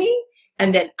company.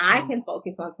 And then I can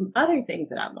focus on some other things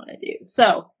that I want to do.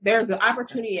 So there's an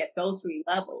opportunity at those 3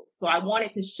 levels. So I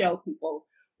wanted to show people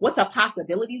what the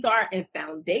possibilities are, and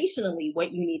foundationally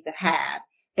what you need to have,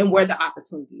 and where the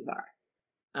opportunities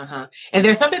are. And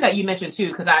there's something that you mentioned too,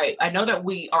 because I know that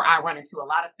I run into a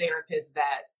lot of therapists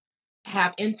that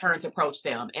have interns approach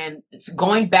them. And it's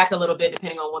going back a little bit,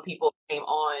 depending on when people came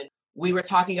on. We were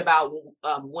talking about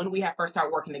when we had first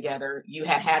started working together, you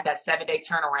had that 7-day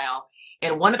turnaround.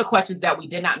 And one of the questions that we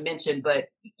did not mention, but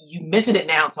you mentioned it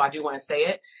now, so I do want to say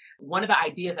it. One of the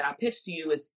ideas that I pitched to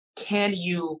you is, can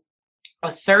you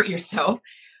assert yourself,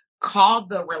 call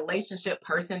the relationship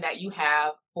person that you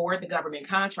have for the government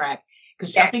contract?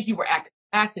 Because I think you were at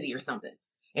capacity or something.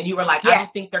 And you were like, I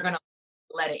don't think they're going to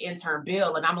let an intern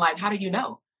bill. And I'm like, how do you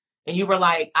know? And you were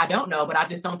like, I don't know, but I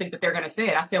just don't think that they're going to say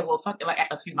it. I said, well, fuck it. I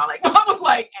was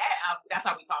like, that's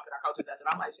how we talk in our coaching session.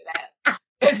 I'm like, should ask.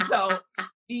 And so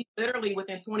she literally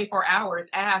within 24 hours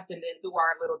asked, and then through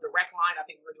our little direct line, I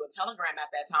think we were doing Telegram at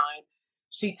that time,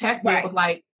 she texted me and was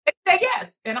like, say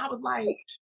yes. And I was like,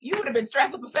 you would have been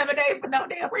stressing for 7 days for no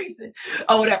damn reason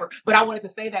or whatever. But I wanted to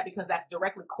say that because that's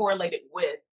directly correlated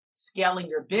with scaling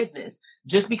your business.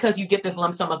 Just because you get this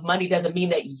lump sum of money doesn't mean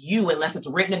that unless it's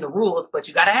written in the rules, but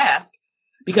you got to ask,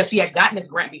 because she had gotten this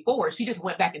grant before. She just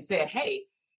went back and said, hey,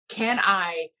 can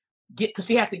I because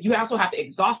you also have to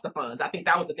exhaust the funds. I think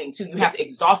that was the thing too. You have to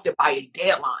exhaust it by a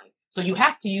deadline. So you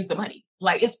have to use the money.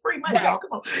 Like, it's free money, y'all.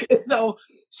 Come on. And so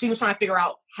she was trying to figure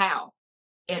out how.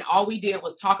 And all we did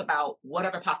was talk about what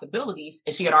other possibilities,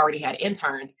 and she had already had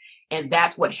interns, and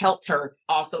that's what helped her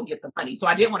also get the money. So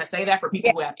I did want to say that for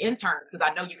people who have interns, because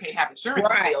I know you can't have insurance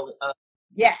still.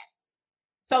 Yes.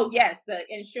 So yes,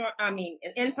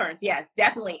 interns, yes,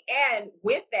 definitely. And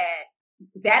with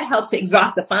that helps to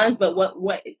exhaust the funds. But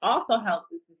what it also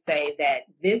helps is to say that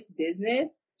this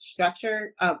business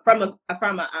structure, from a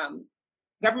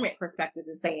government perspective,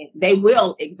 is saying they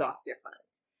will exhaust their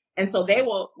funds. And so they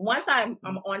will, once I'm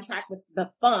on track with the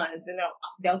funds, then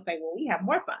they'll say, well, we have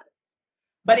more funds.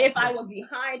 But if I was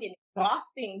behind in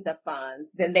exhausting the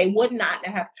funds, then they would not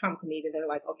have come to me. That they're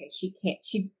like, okay,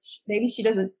 maybe she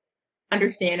doesn't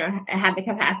understand or have the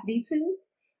capacity to,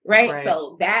 right?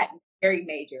 So that very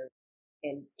major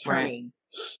in turning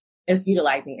is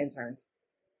utilizing interns.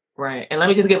 Right. And let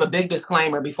me just give a big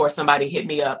disclaimer before somebody hit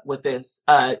me up with this.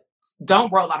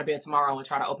 Don't roll out of bed tomorrow and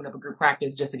try to open up a group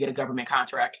practice just to get a government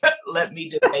contract. Let me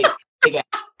just say it.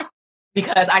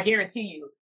 Because I guarantee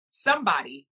you,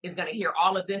 somebody is going to hear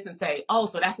all of this and say, oh,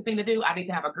 so that's the thing to do. I need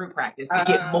to have a group practice to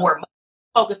get more money.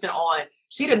 Focusing on,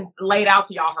 she done laid out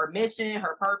to y'all her mission,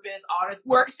 her purpose, all this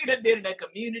work she done did in the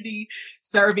community,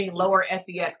 serving lower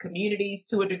SES communities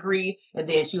to a degree. And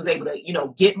then she was able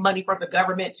to, get money from the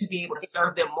government to be able to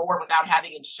serve them more without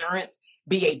having insurance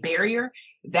be a barrier.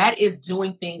 That is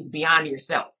doing things beyond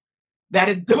yourself. That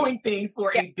is doing things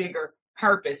for a bigger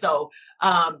purpose. So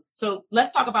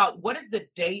let's talk about, what is the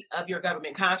date of your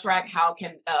government contract? How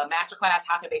can masterclass,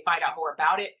 how can they find out more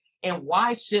about it? And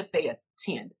why should they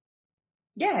attend?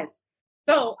 Yes.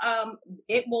 So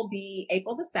it will be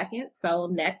April the 2nd. So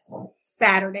next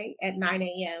Saturday at 9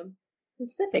 a.m.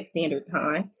 Pacific Standard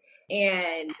Time.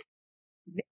 And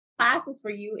this class is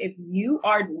for you if you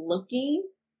are looking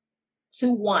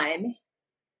to, one,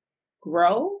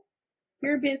 grow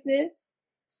your business,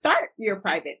 start your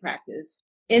private practice.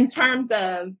 In terms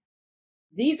of,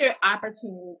 these are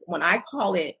opportunities, when I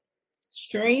call it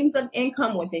streams of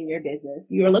income within your business,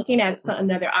 you're looking at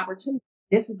another opportunity.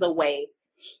 This is a way.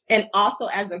 And also,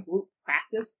 as a group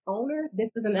practice owner,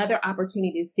 this is another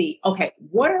opportunity to see, okay,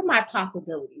 what are my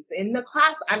possibilities? In the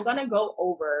class, I'm going to go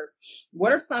over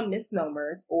what are some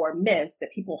misnomers or myths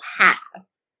that people have.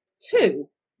 Two,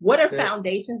 what are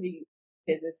foundations of your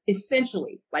business?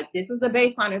 Essentially, like, this is a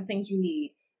baseline of things you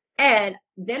need. And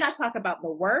then I talk about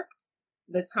the work,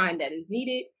 the time that is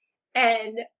needed,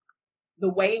 and the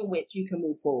way in which you can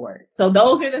move forward. So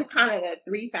those are the kind of the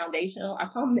three foundational, I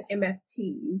call them the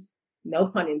MFTs. No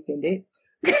pun intended.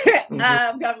 Government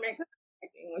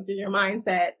contracting, which is your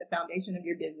mindset, the foundation of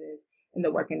your business, and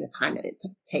the work and the time that it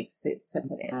takes to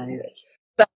put into it.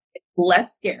 So it's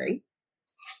less scary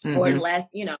or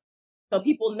less, so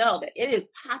people know that it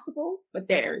is possible, but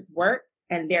there is work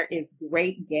and there is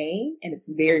great gain, and it's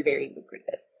very, very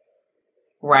lucrative.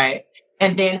 Right.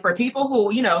 And then for people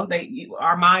who,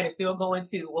 our mind is still going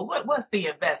to, well, what's the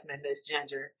investment, Miss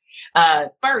Ginger?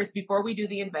 First, before we do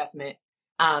the investment,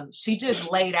 she just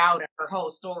laid out in her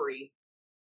whole story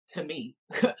to me,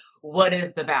 what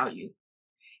is the value?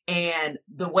 And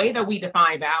the way that we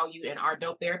define value in our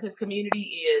dope therapist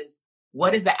community is,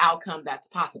 what is the outcome that's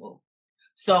possible?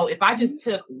 So if I just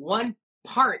took one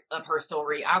part of her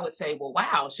story, I would say, well,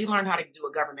 wow, she learned how to do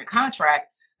a government contract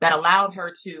that allowed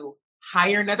her to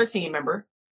hire another team member.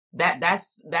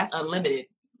 That's unlimited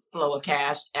flow of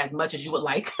cash, as much as you would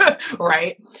like,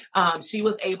 right? She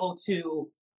was able to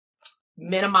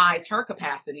minimize her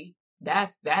capacity.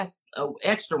 That's an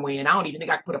extra win. I don't even think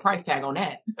I could put a price tag on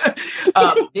that.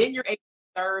 Then you're able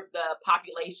to serve the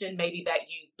population maybe that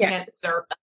you can't serve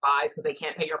otherwise because they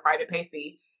can't pay your private pay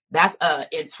fee. That's a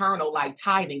internal, like,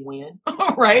 tithing win,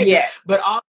 right? Yeah. But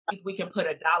all these, we can put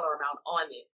a dollar amount on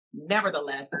it.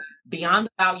 Nevertheless, beyond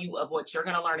the value of what you're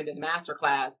going to learn in this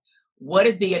masterclass, what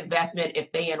is the investment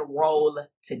if they enroll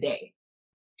today?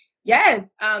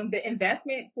 Yes, the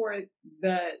investment for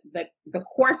the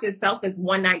course itself is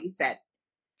 $197.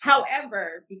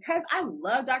 However, because I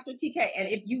love Dr. TK, and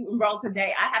if you enroll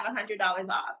today, I have $100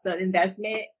 off. So the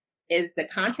investment is, the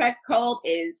coupon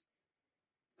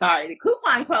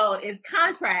code is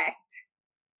contract,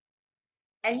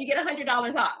 and you get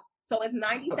 $100 off. So it's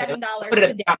 $97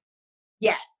 today.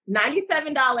 Yes,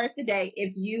 $97 today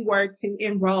if you were to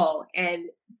enroll. And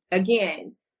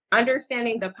again,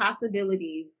 understanding the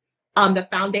possibilities, the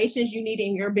foundations you need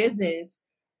in your business,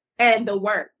 and the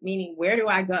work, meaning, where do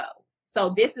I go?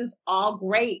 So this is all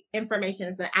great information.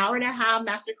 It's an hour and a half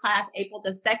masterclass, April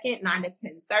the 2nd, 9 to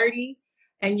 10:30.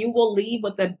 and you will leave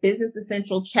with a business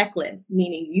essential checklist,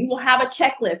 meaning you will have a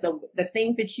checklist of the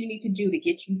things that you need to do to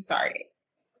get you started.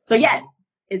 So yes,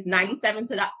 it's $97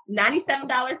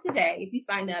 today. If you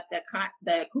sign up,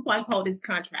 the coupon code is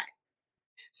contract.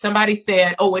 Somebody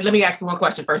said, oh, wait, let me ask you one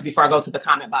question first before I go to the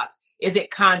comment box. Is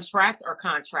it contract or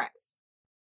contracts?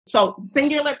 So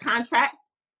singular contract,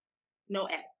 no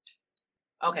S.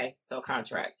 Okay, so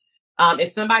contract.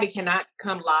 If somebody cannot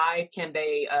come live, can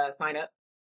they sign up?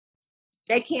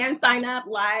 They can sign up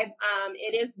live.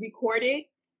 It is recorded.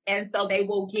 And so they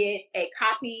will get a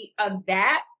copy of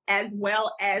that as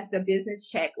well as the business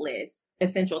checklist,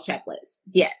 essential checklist.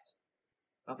 Yes.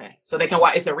 Okay. So they can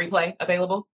watch. It's a replay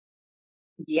available?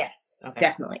 Yes, okay.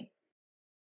 Definitely.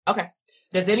 Okay.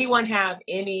 Does anyone have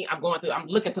any, I'm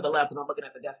looking to the left because I'm looking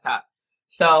at the desktop.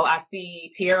 So I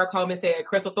see Tiara Coleman said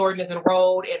Crystal Thornton is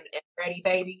enrolled and ready,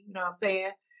 baby. You know what I'm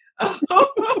saying?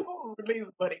 These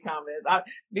are funny comments.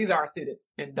 These are our students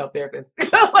and no therapists.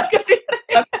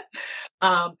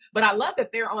 But I love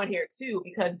that they're on here too,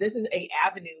 because this is a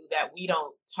avenue that we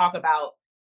don't talk about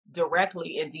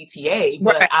directly in DTA,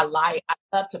 but right. I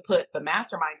love to put the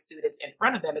mastermind students in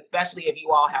front of them, especially if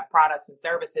you all have products and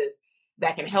services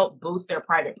that can help boost their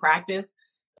private practice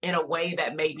in a way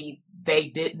that maybe they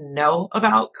didn't know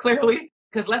about clearly.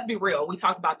 Because let's be real, we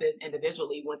talked about this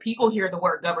individually. When people hear the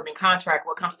word government contract,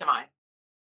 what comes to mind?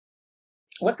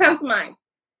 What comes to mind?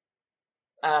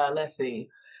 Let's see.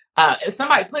 If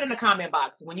somebody put in the comment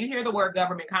box, when you hear the word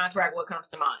government contract, what comes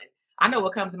to mind? I know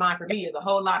what comes to mind for me is a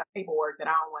whole lot of paperwork that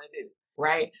I don't want to do,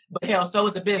 right? But hell, so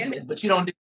is a business, but you don't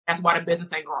do. That's why the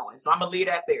business ain't growing. So I'm gonna leave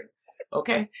that there,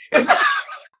 okay? Yes.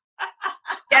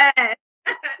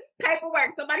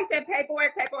 Paperwork. Somebody said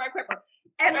paperwork.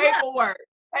 And paperwork.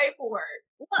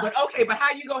 But okay, but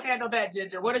how you gonna handle that,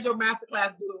 Ginger? What does your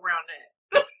masterclass do around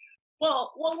that?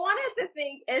 Well, one of the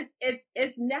things is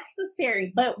it's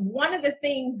necessary, but one of the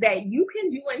things that you can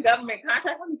do in government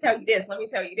contract, let me tell you this.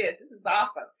 This is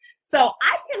awesome. So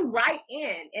I can write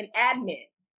in an admin.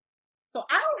 So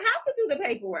I don't have to do the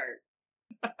paperwork.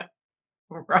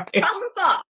 Right. Problem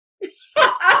solved.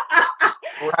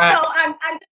 Right. So I'm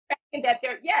saying that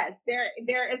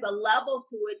there is a level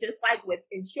to it, just like with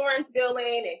insurance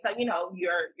billing and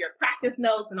your practice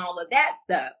notes and all of that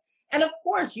stuff. And of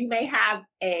course, you may have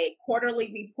a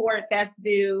quarterly report that's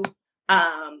due,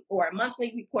 or a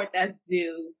monthly report that's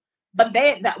due. But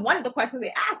one of the questions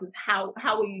they ask is how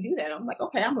will you do that? I'm like,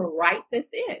 okay, I'm gonna write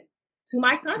this in to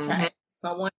my contract. Mm-hmm.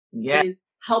 Someone is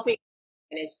helping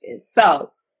finish this,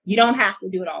 so you don't have to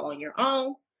do it all on your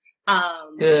own.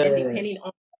 And depending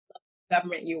on the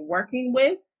government you're working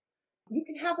with, you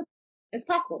can have it. It's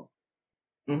possible.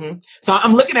 Mm-hmm. So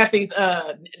I'm looking at these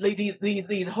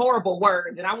horrible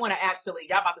words, and I want to actually,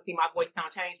 y'all about to see my voice tone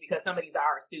change because some of these are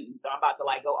our students. So I'm about to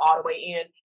go all the way in,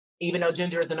 even though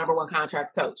Ginger is the #1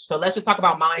 contracts coach. So let's just talk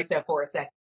about mindset for a second.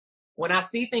 When I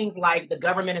see things like the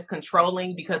government is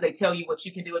controlling because they tell you what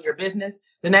you can do in your business,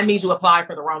 then that means you apply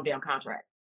for the wrong damn contract.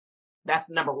 That's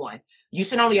 #1. You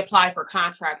should only apply for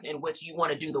contracts in which you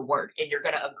want to do the work and you're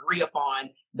going to agree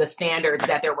upon the standards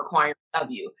that they're requiring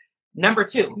of you.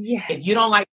 #2, if you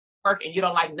don't like work and you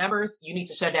don't like numbers, you need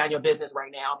to shut down your business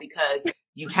right now, because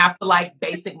you have to like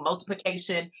basic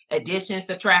multiplication, addition,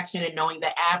 subtraction, and knowing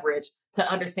the average to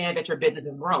understand that your business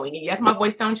is growing. And yes, my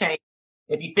voice tone changed.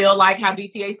 If you feel like how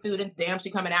DTA students, damn, she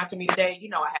coming after me today,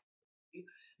 I have to,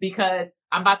 because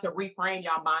I'm about to reframe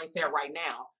y'all mindset right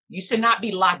now. You should not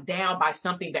be locked down by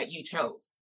something that you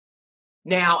chose.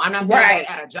 Now, I'm not saying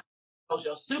at a job as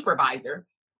your supervisor,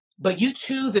 but you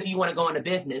choose if you want to go into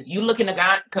business. You look in the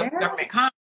government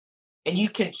contract and you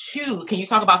can choose. Can you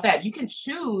talk about that? You can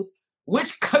choose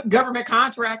which government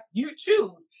contract you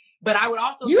choose. But I would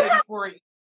also say before you,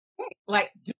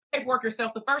 do paperwork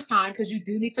yourself the first time, because you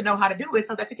do need to know how to do it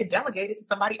so that you can delegate it to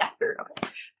somebody after. Okay.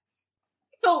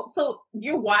 So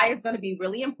your why is going to be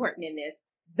really important in this.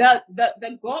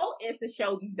 The goal is to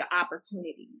show you the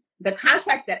opportunities. The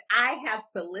contracts that I have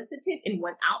solicited and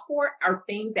went out for are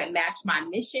things that match my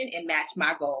mission and match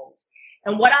my goals.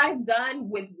 And what I've done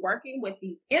with working with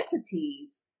these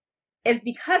entities is,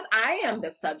 because I am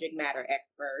the subject matter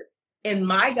expert in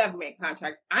my government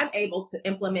contracts, I'm able to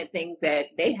implement things that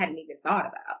they hadn't even thought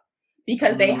about,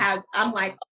 because I'm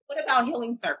like, what about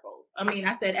healing circles? I mean,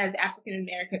 I said, as African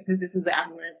American, because this is the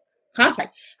African American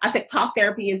contract, I said talk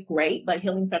therapy is great, but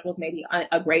healing circles may be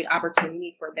a great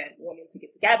opportunity for that women to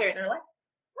get together. And they're like,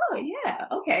 oh yeah,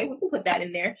 okay, we can put that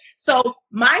in there. So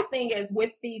my thing is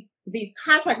with these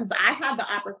contracts, I have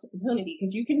the opportunity,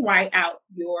 because you can write out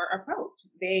your approach.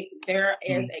 There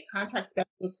is a contract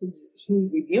specialist who's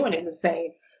reviewing it and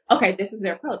saying, okay, this is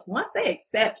their approach. Once they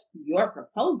accept your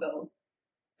proposal,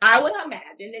 I would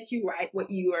imagine that you write what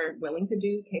you are willing to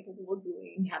do, capable of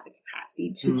doing, have the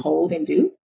capacity to Mm-hmm. hold and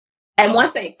do. And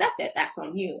once they accept it, that's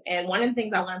on you. And one of the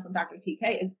things I learned from Dr.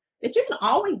 TK is that you can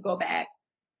always go back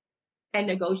and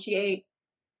negotiate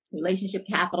relationship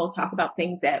capital, talk about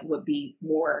things that would be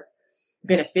more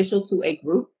beneficial to a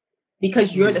group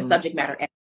because you're the subject matter expert.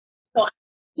 So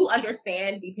you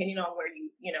understand, depending on where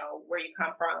where you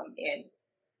come from, and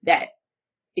that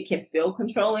it can feel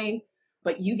controlling,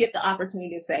 but you get the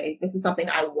opportunity to say, this is something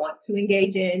I want to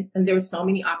engage in. And there's so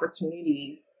many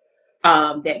opportunities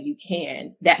that you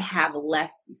can that have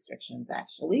less restrictions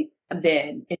actually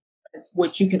than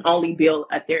which you can only build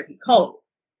a therapy code.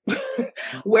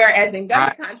 Whereas in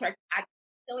government contracts, I can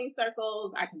do healing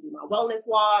circles, I can do my wellness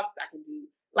walks,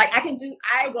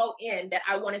 I wrote in that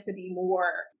I wanted to be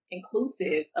more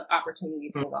inclusive of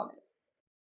opportunities for wellness.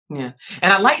 Yeah.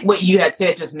 And I like what you had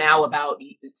said just now about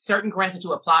certain grants that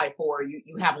you apply for,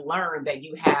 you have learned that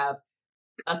you have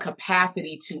a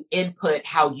capacity to input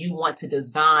how you want to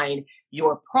design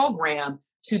your program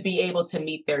to be able to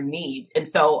meet their needs. And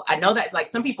so I know that, like,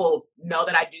 some people know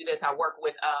that I do this. I work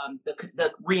with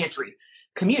the reentry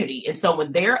community. And so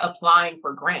when they're applying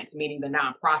for grants, meaning the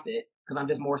nonprofit, because I'm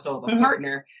just more so of a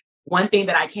partner, one thing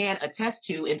that I can attest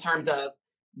to in terms of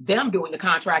them doing the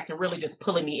contracts and really just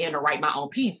pulling me in to write my own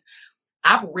piece,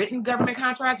 I've written government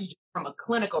contracts from a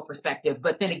clinical perspective,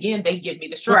 but then again, they give me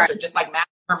the structure, just like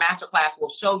her masterclass will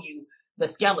show you the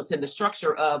skeleton, the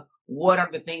structure of what are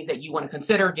the things that you want to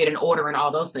consider, get in order, and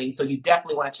all those things. So you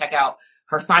definitely want to check out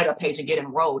her sign up page and get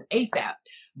enrolled ASAP.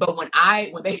 But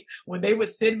when they would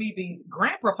send me these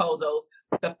grant proposals,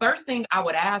 the first thing I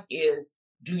would ask is,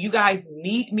 do you guys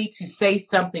need me to say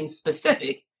something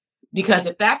specific? Because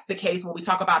if that's the case, when we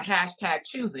talk about hashtag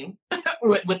choosing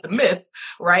with the myths,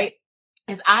 right,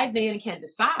 is I then can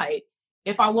decide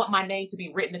if I want my name to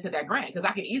be written into that grant. Because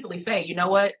I can easily say, you know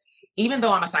what, even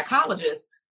though I'm a psychologist,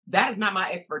 that is not my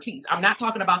expertise. I'm not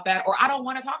talking about that, or I don't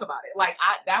want to talk about it. Like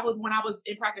that was when I was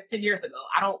in practice 10 years ago.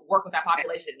 I don't work with that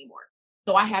population anymore.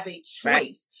 So I have a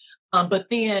choice. But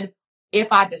then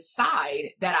if I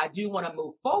decide that I do want to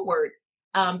move forward,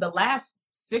 the last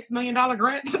 $6 million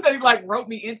grant that they wrote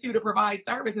me into to provide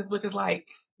services, which is like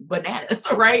bananas,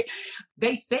 right?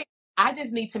 They say, I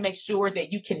just need to make sure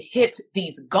that you can hit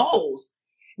these goals.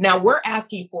 Now we're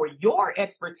asking for your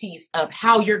expertise of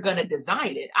how you're going to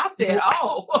design it. I said,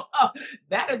 oh,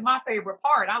 that is my favorite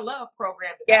part. I love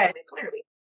program development, clearly,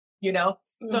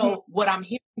 So what I'm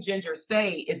hearing Ginger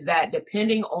say is that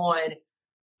depending on,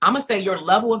 I'm going to say, your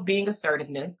level of being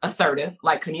assertive,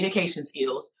 like communication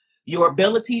skills, your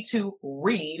ability to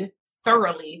read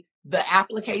thoroughly the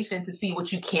application to see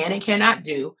what you can and cannot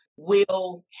do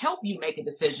will help you make a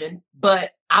decision.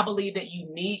 But I believe that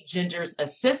you need Ginger's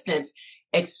assistance,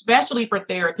 especially for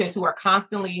therapists who are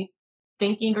constantly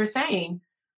thinking or saying,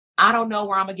 I don't know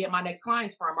where I'm going to get my next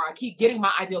clients from, or I keep getting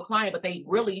my ideal client, but they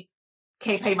really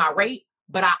can't pay my rate,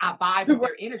 but I vibe with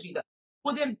their energy.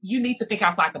 Well, then you need to think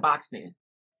outside the box then.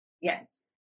 Yes.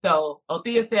 So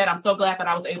Othea said, I'm so glad that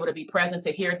I was able to be present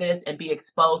to hear this and be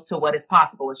exposed to what is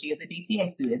possible. And she is a DTA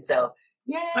student. So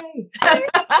yay.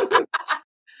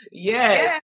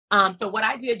 Yes. So what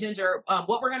I did, Ginger,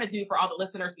 what we're going to do for all the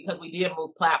listeners, because we did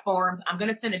move platforms, I'm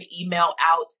going to send an email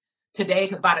out today,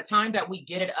 because by the time that we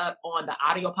get it up on the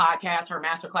audio podcast, her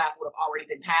masterclass would have already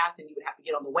been passed and you would have to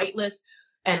get on the wait list.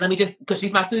 And let me just, because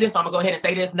she's my student, so I'm gonna go ahead and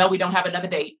say this. No, we don't have another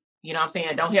date. You know what I'm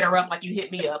saying? Don't hit her up like you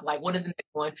hit me up. Like, what is the next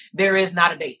one? There is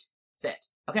not a date set.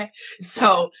 Okay.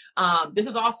 So this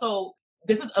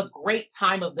is a great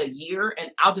time of the year,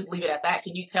 and I'll just leave it at that.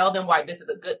 Can you tell them why this is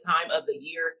a good time of the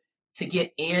year to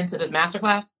get into this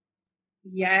masterclass?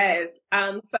 Yes.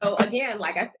 So again,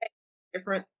 like I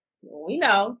said, we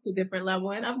know the different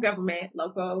level of government,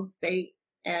 local, state,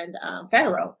 and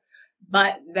federal.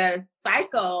 But the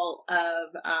cycle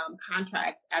of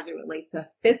contracts as it relates to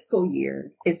fiscal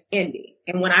year is ending.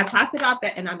 And when I talked about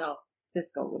that, and I know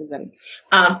fiscal, what does that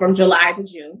mean? From July to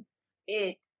June,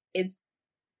 it's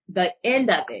the end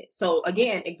of it. So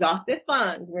again, exhausted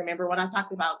funds. Remember what I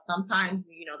talked about? Sometimes,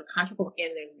 the contract will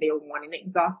end and they're wanting to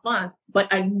exhaust funds,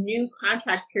 but a new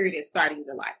contract period is starting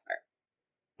July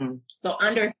 1st. Mm. So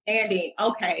understanding,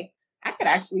 okay, I could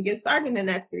actually get started in the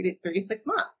next 3 to 6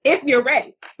 months if you're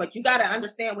ready, but you got to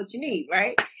understand what you need,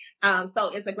 right? So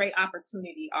it's a great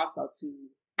opportunity also to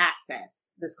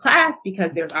access this class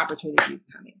because there's opportunities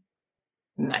coming.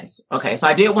 Nice. Okay. So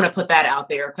I did want to put that out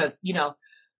there because,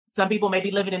 some people may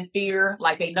be living in fear,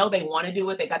 like they know they want to do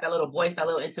it. They got that little voice, that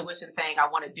little intuition saying, I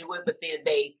want to do it, but then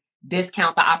they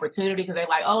discount the opportunity because they're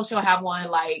like, oh, she'll have one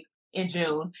like in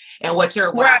June. And what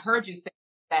I heard you say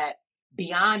that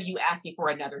beyond you asking for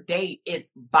another date,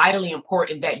 it's vitally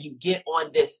important that you get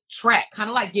on this track, kind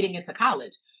of like getting into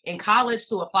college. In college,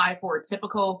 to apply for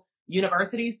typical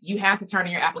universities, you have to turn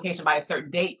in your application by a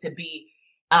certain date to be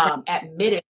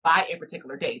admitted by a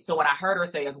particular date. So what I heard her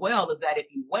say as well is that if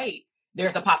you wait,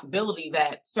 there's a possibility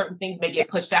that certain things may get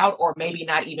pushed out or maybe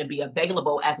not even be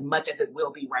available as much as it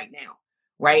will be right now.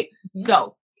 Right. Mm-hmm.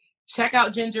 So check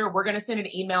out Ginger. We're going to send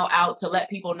an email out to let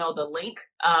people know the link.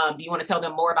 Do you want to tell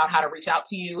them more about how to reach out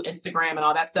to you, Instagram and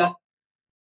all that stuff?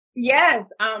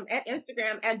 Yes. At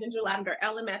Instagram at Ginger Lavender,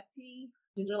 LMFT,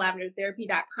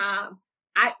 gingerlavendertherapy.com.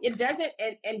 It doesn't,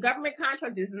 and government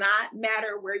contract does not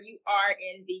matter where you are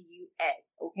in the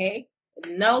U.S. Okay.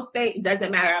 No state, it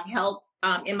doesn't matter. I've helped,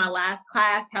 in my last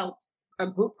class, helped a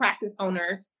group practice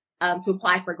owners, to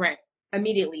apply for grants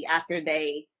immediately after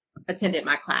they attended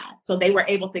my class. So they were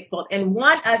able to expose. And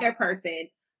one other person,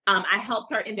 I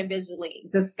helped her individually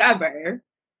discover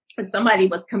somebody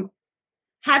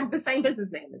had the same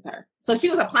business name as her. So she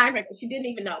was applying for it. She didn't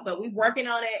even know, but we're working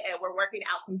on it and we're working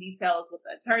out some details with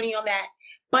the attorney on that.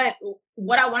 But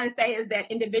what I want to say is that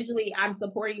individually, I'm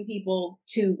supporting people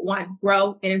to, one,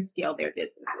 grow and scale their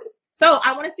businesses. So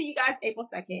I want to see you guys April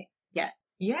 2nd. Yes.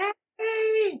 Yay.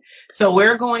 So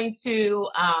we're going to,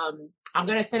 I'm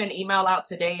going to send an email out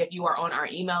today if you are on our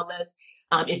email list.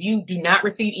 If you do not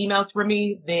receive emails from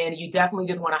me, then you definitely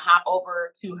just want to hop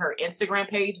over to her Instagram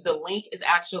page. The link is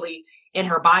actually in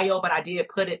her bio, but I did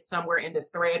put it somewhere in this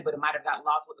thread, but it might have gotten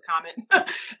lost with the comments.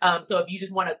 So if you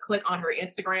just want to click on her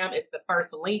Instagram, it's the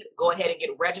first link. Go ahead and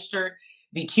get registered.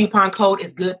 The coupon code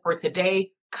is good for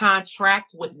today.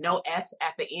 Contract with no S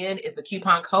at the end is the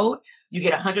coupon code. You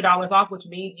get $100 off, which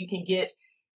means you can get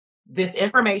this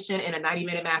information in a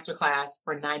 90-minute masterclass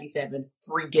for $97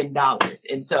 freaking dollars.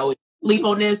 And so sleep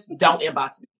on this, don't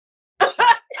inbox me.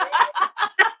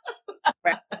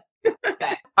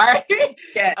 All right.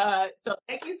 Yeah. So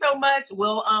thank you so much.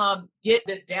 We'll get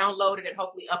this downloaded and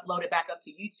hopefully upload it back up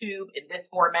to YouTube in this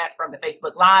format from the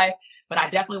Facebook Live. But I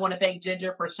definitely want to thank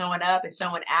Ginger for showing up and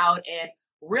showing out and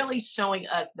really showing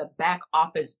us the back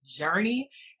office journey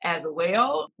as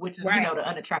well, which is, right, the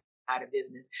unattractive side of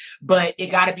business. But it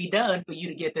got to be done for you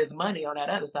to get this money on that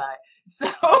other side.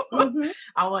 So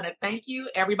I want to thank you.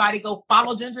 Everybody go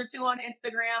follow Ginger too on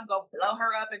Instagram. Go blow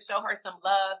her up and show her some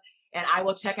love. And I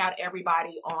will check out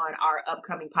everybody on our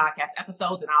upcoming podcast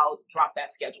episodes and I'll drop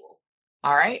that schedule.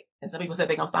 All right. And some people said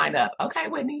they're going to sign up. Okay,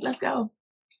 Whitney, let's go.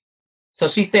 So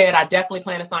she said, I definitely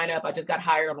plan to sign up. I just got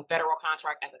hired on a federal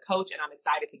contract as a coach and I'm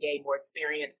excited to gain more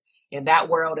experience in that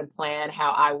world and plan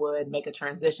how I would make a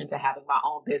transition to having my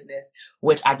own business,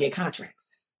 which I get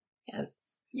contracts.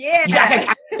 Yes. Yeah.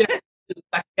 I can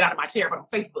get out of my chair, but on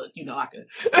Facebook, I could.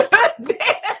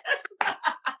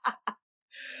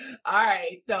 All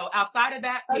right. So outside of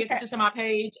that, pay attention to my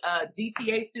page.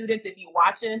 DTA students, if you're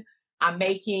watching, I'm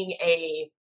making a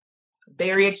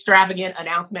very extravagant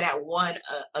announcement at 1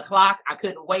 o'clock. I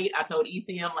couldn't wait. I told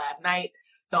ECM last night.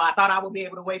 So I thought I would be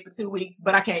able to wait for 2 weeks,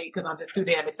 but I can't because I'm just too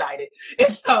damn excited.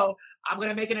 And so I'm going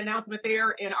to make an announcement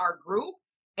there in our group.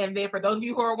 And then for those of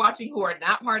you who are watching who are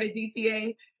not part of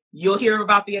DTA, you'll hear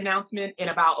about the announcement in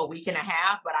about a week and a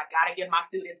half. But I got to give my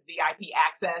students VIP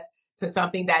access to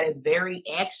something that is very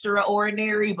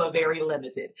extraordinary, but very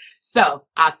limited. So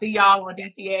I'll see y'all on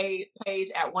DTA page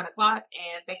at 1 o'clock.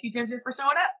 And thank you, Ginger, for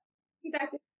showing up.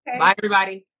 Okay. Bye,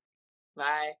 everybody.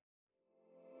 Bye.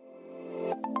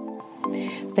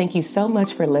 Thank you so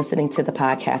much for listening to the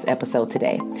podcast episode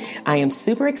today. I am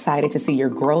super excited to see your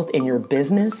growth in your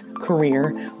business,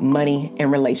 career, money,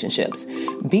 and relationships.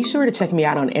 Be sure to check me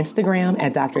out on Instagram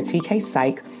at Dr. TK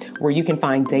Psych, where you can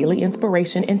find daily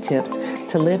inspiration and tips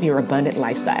to live your abundant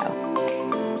lifestyle.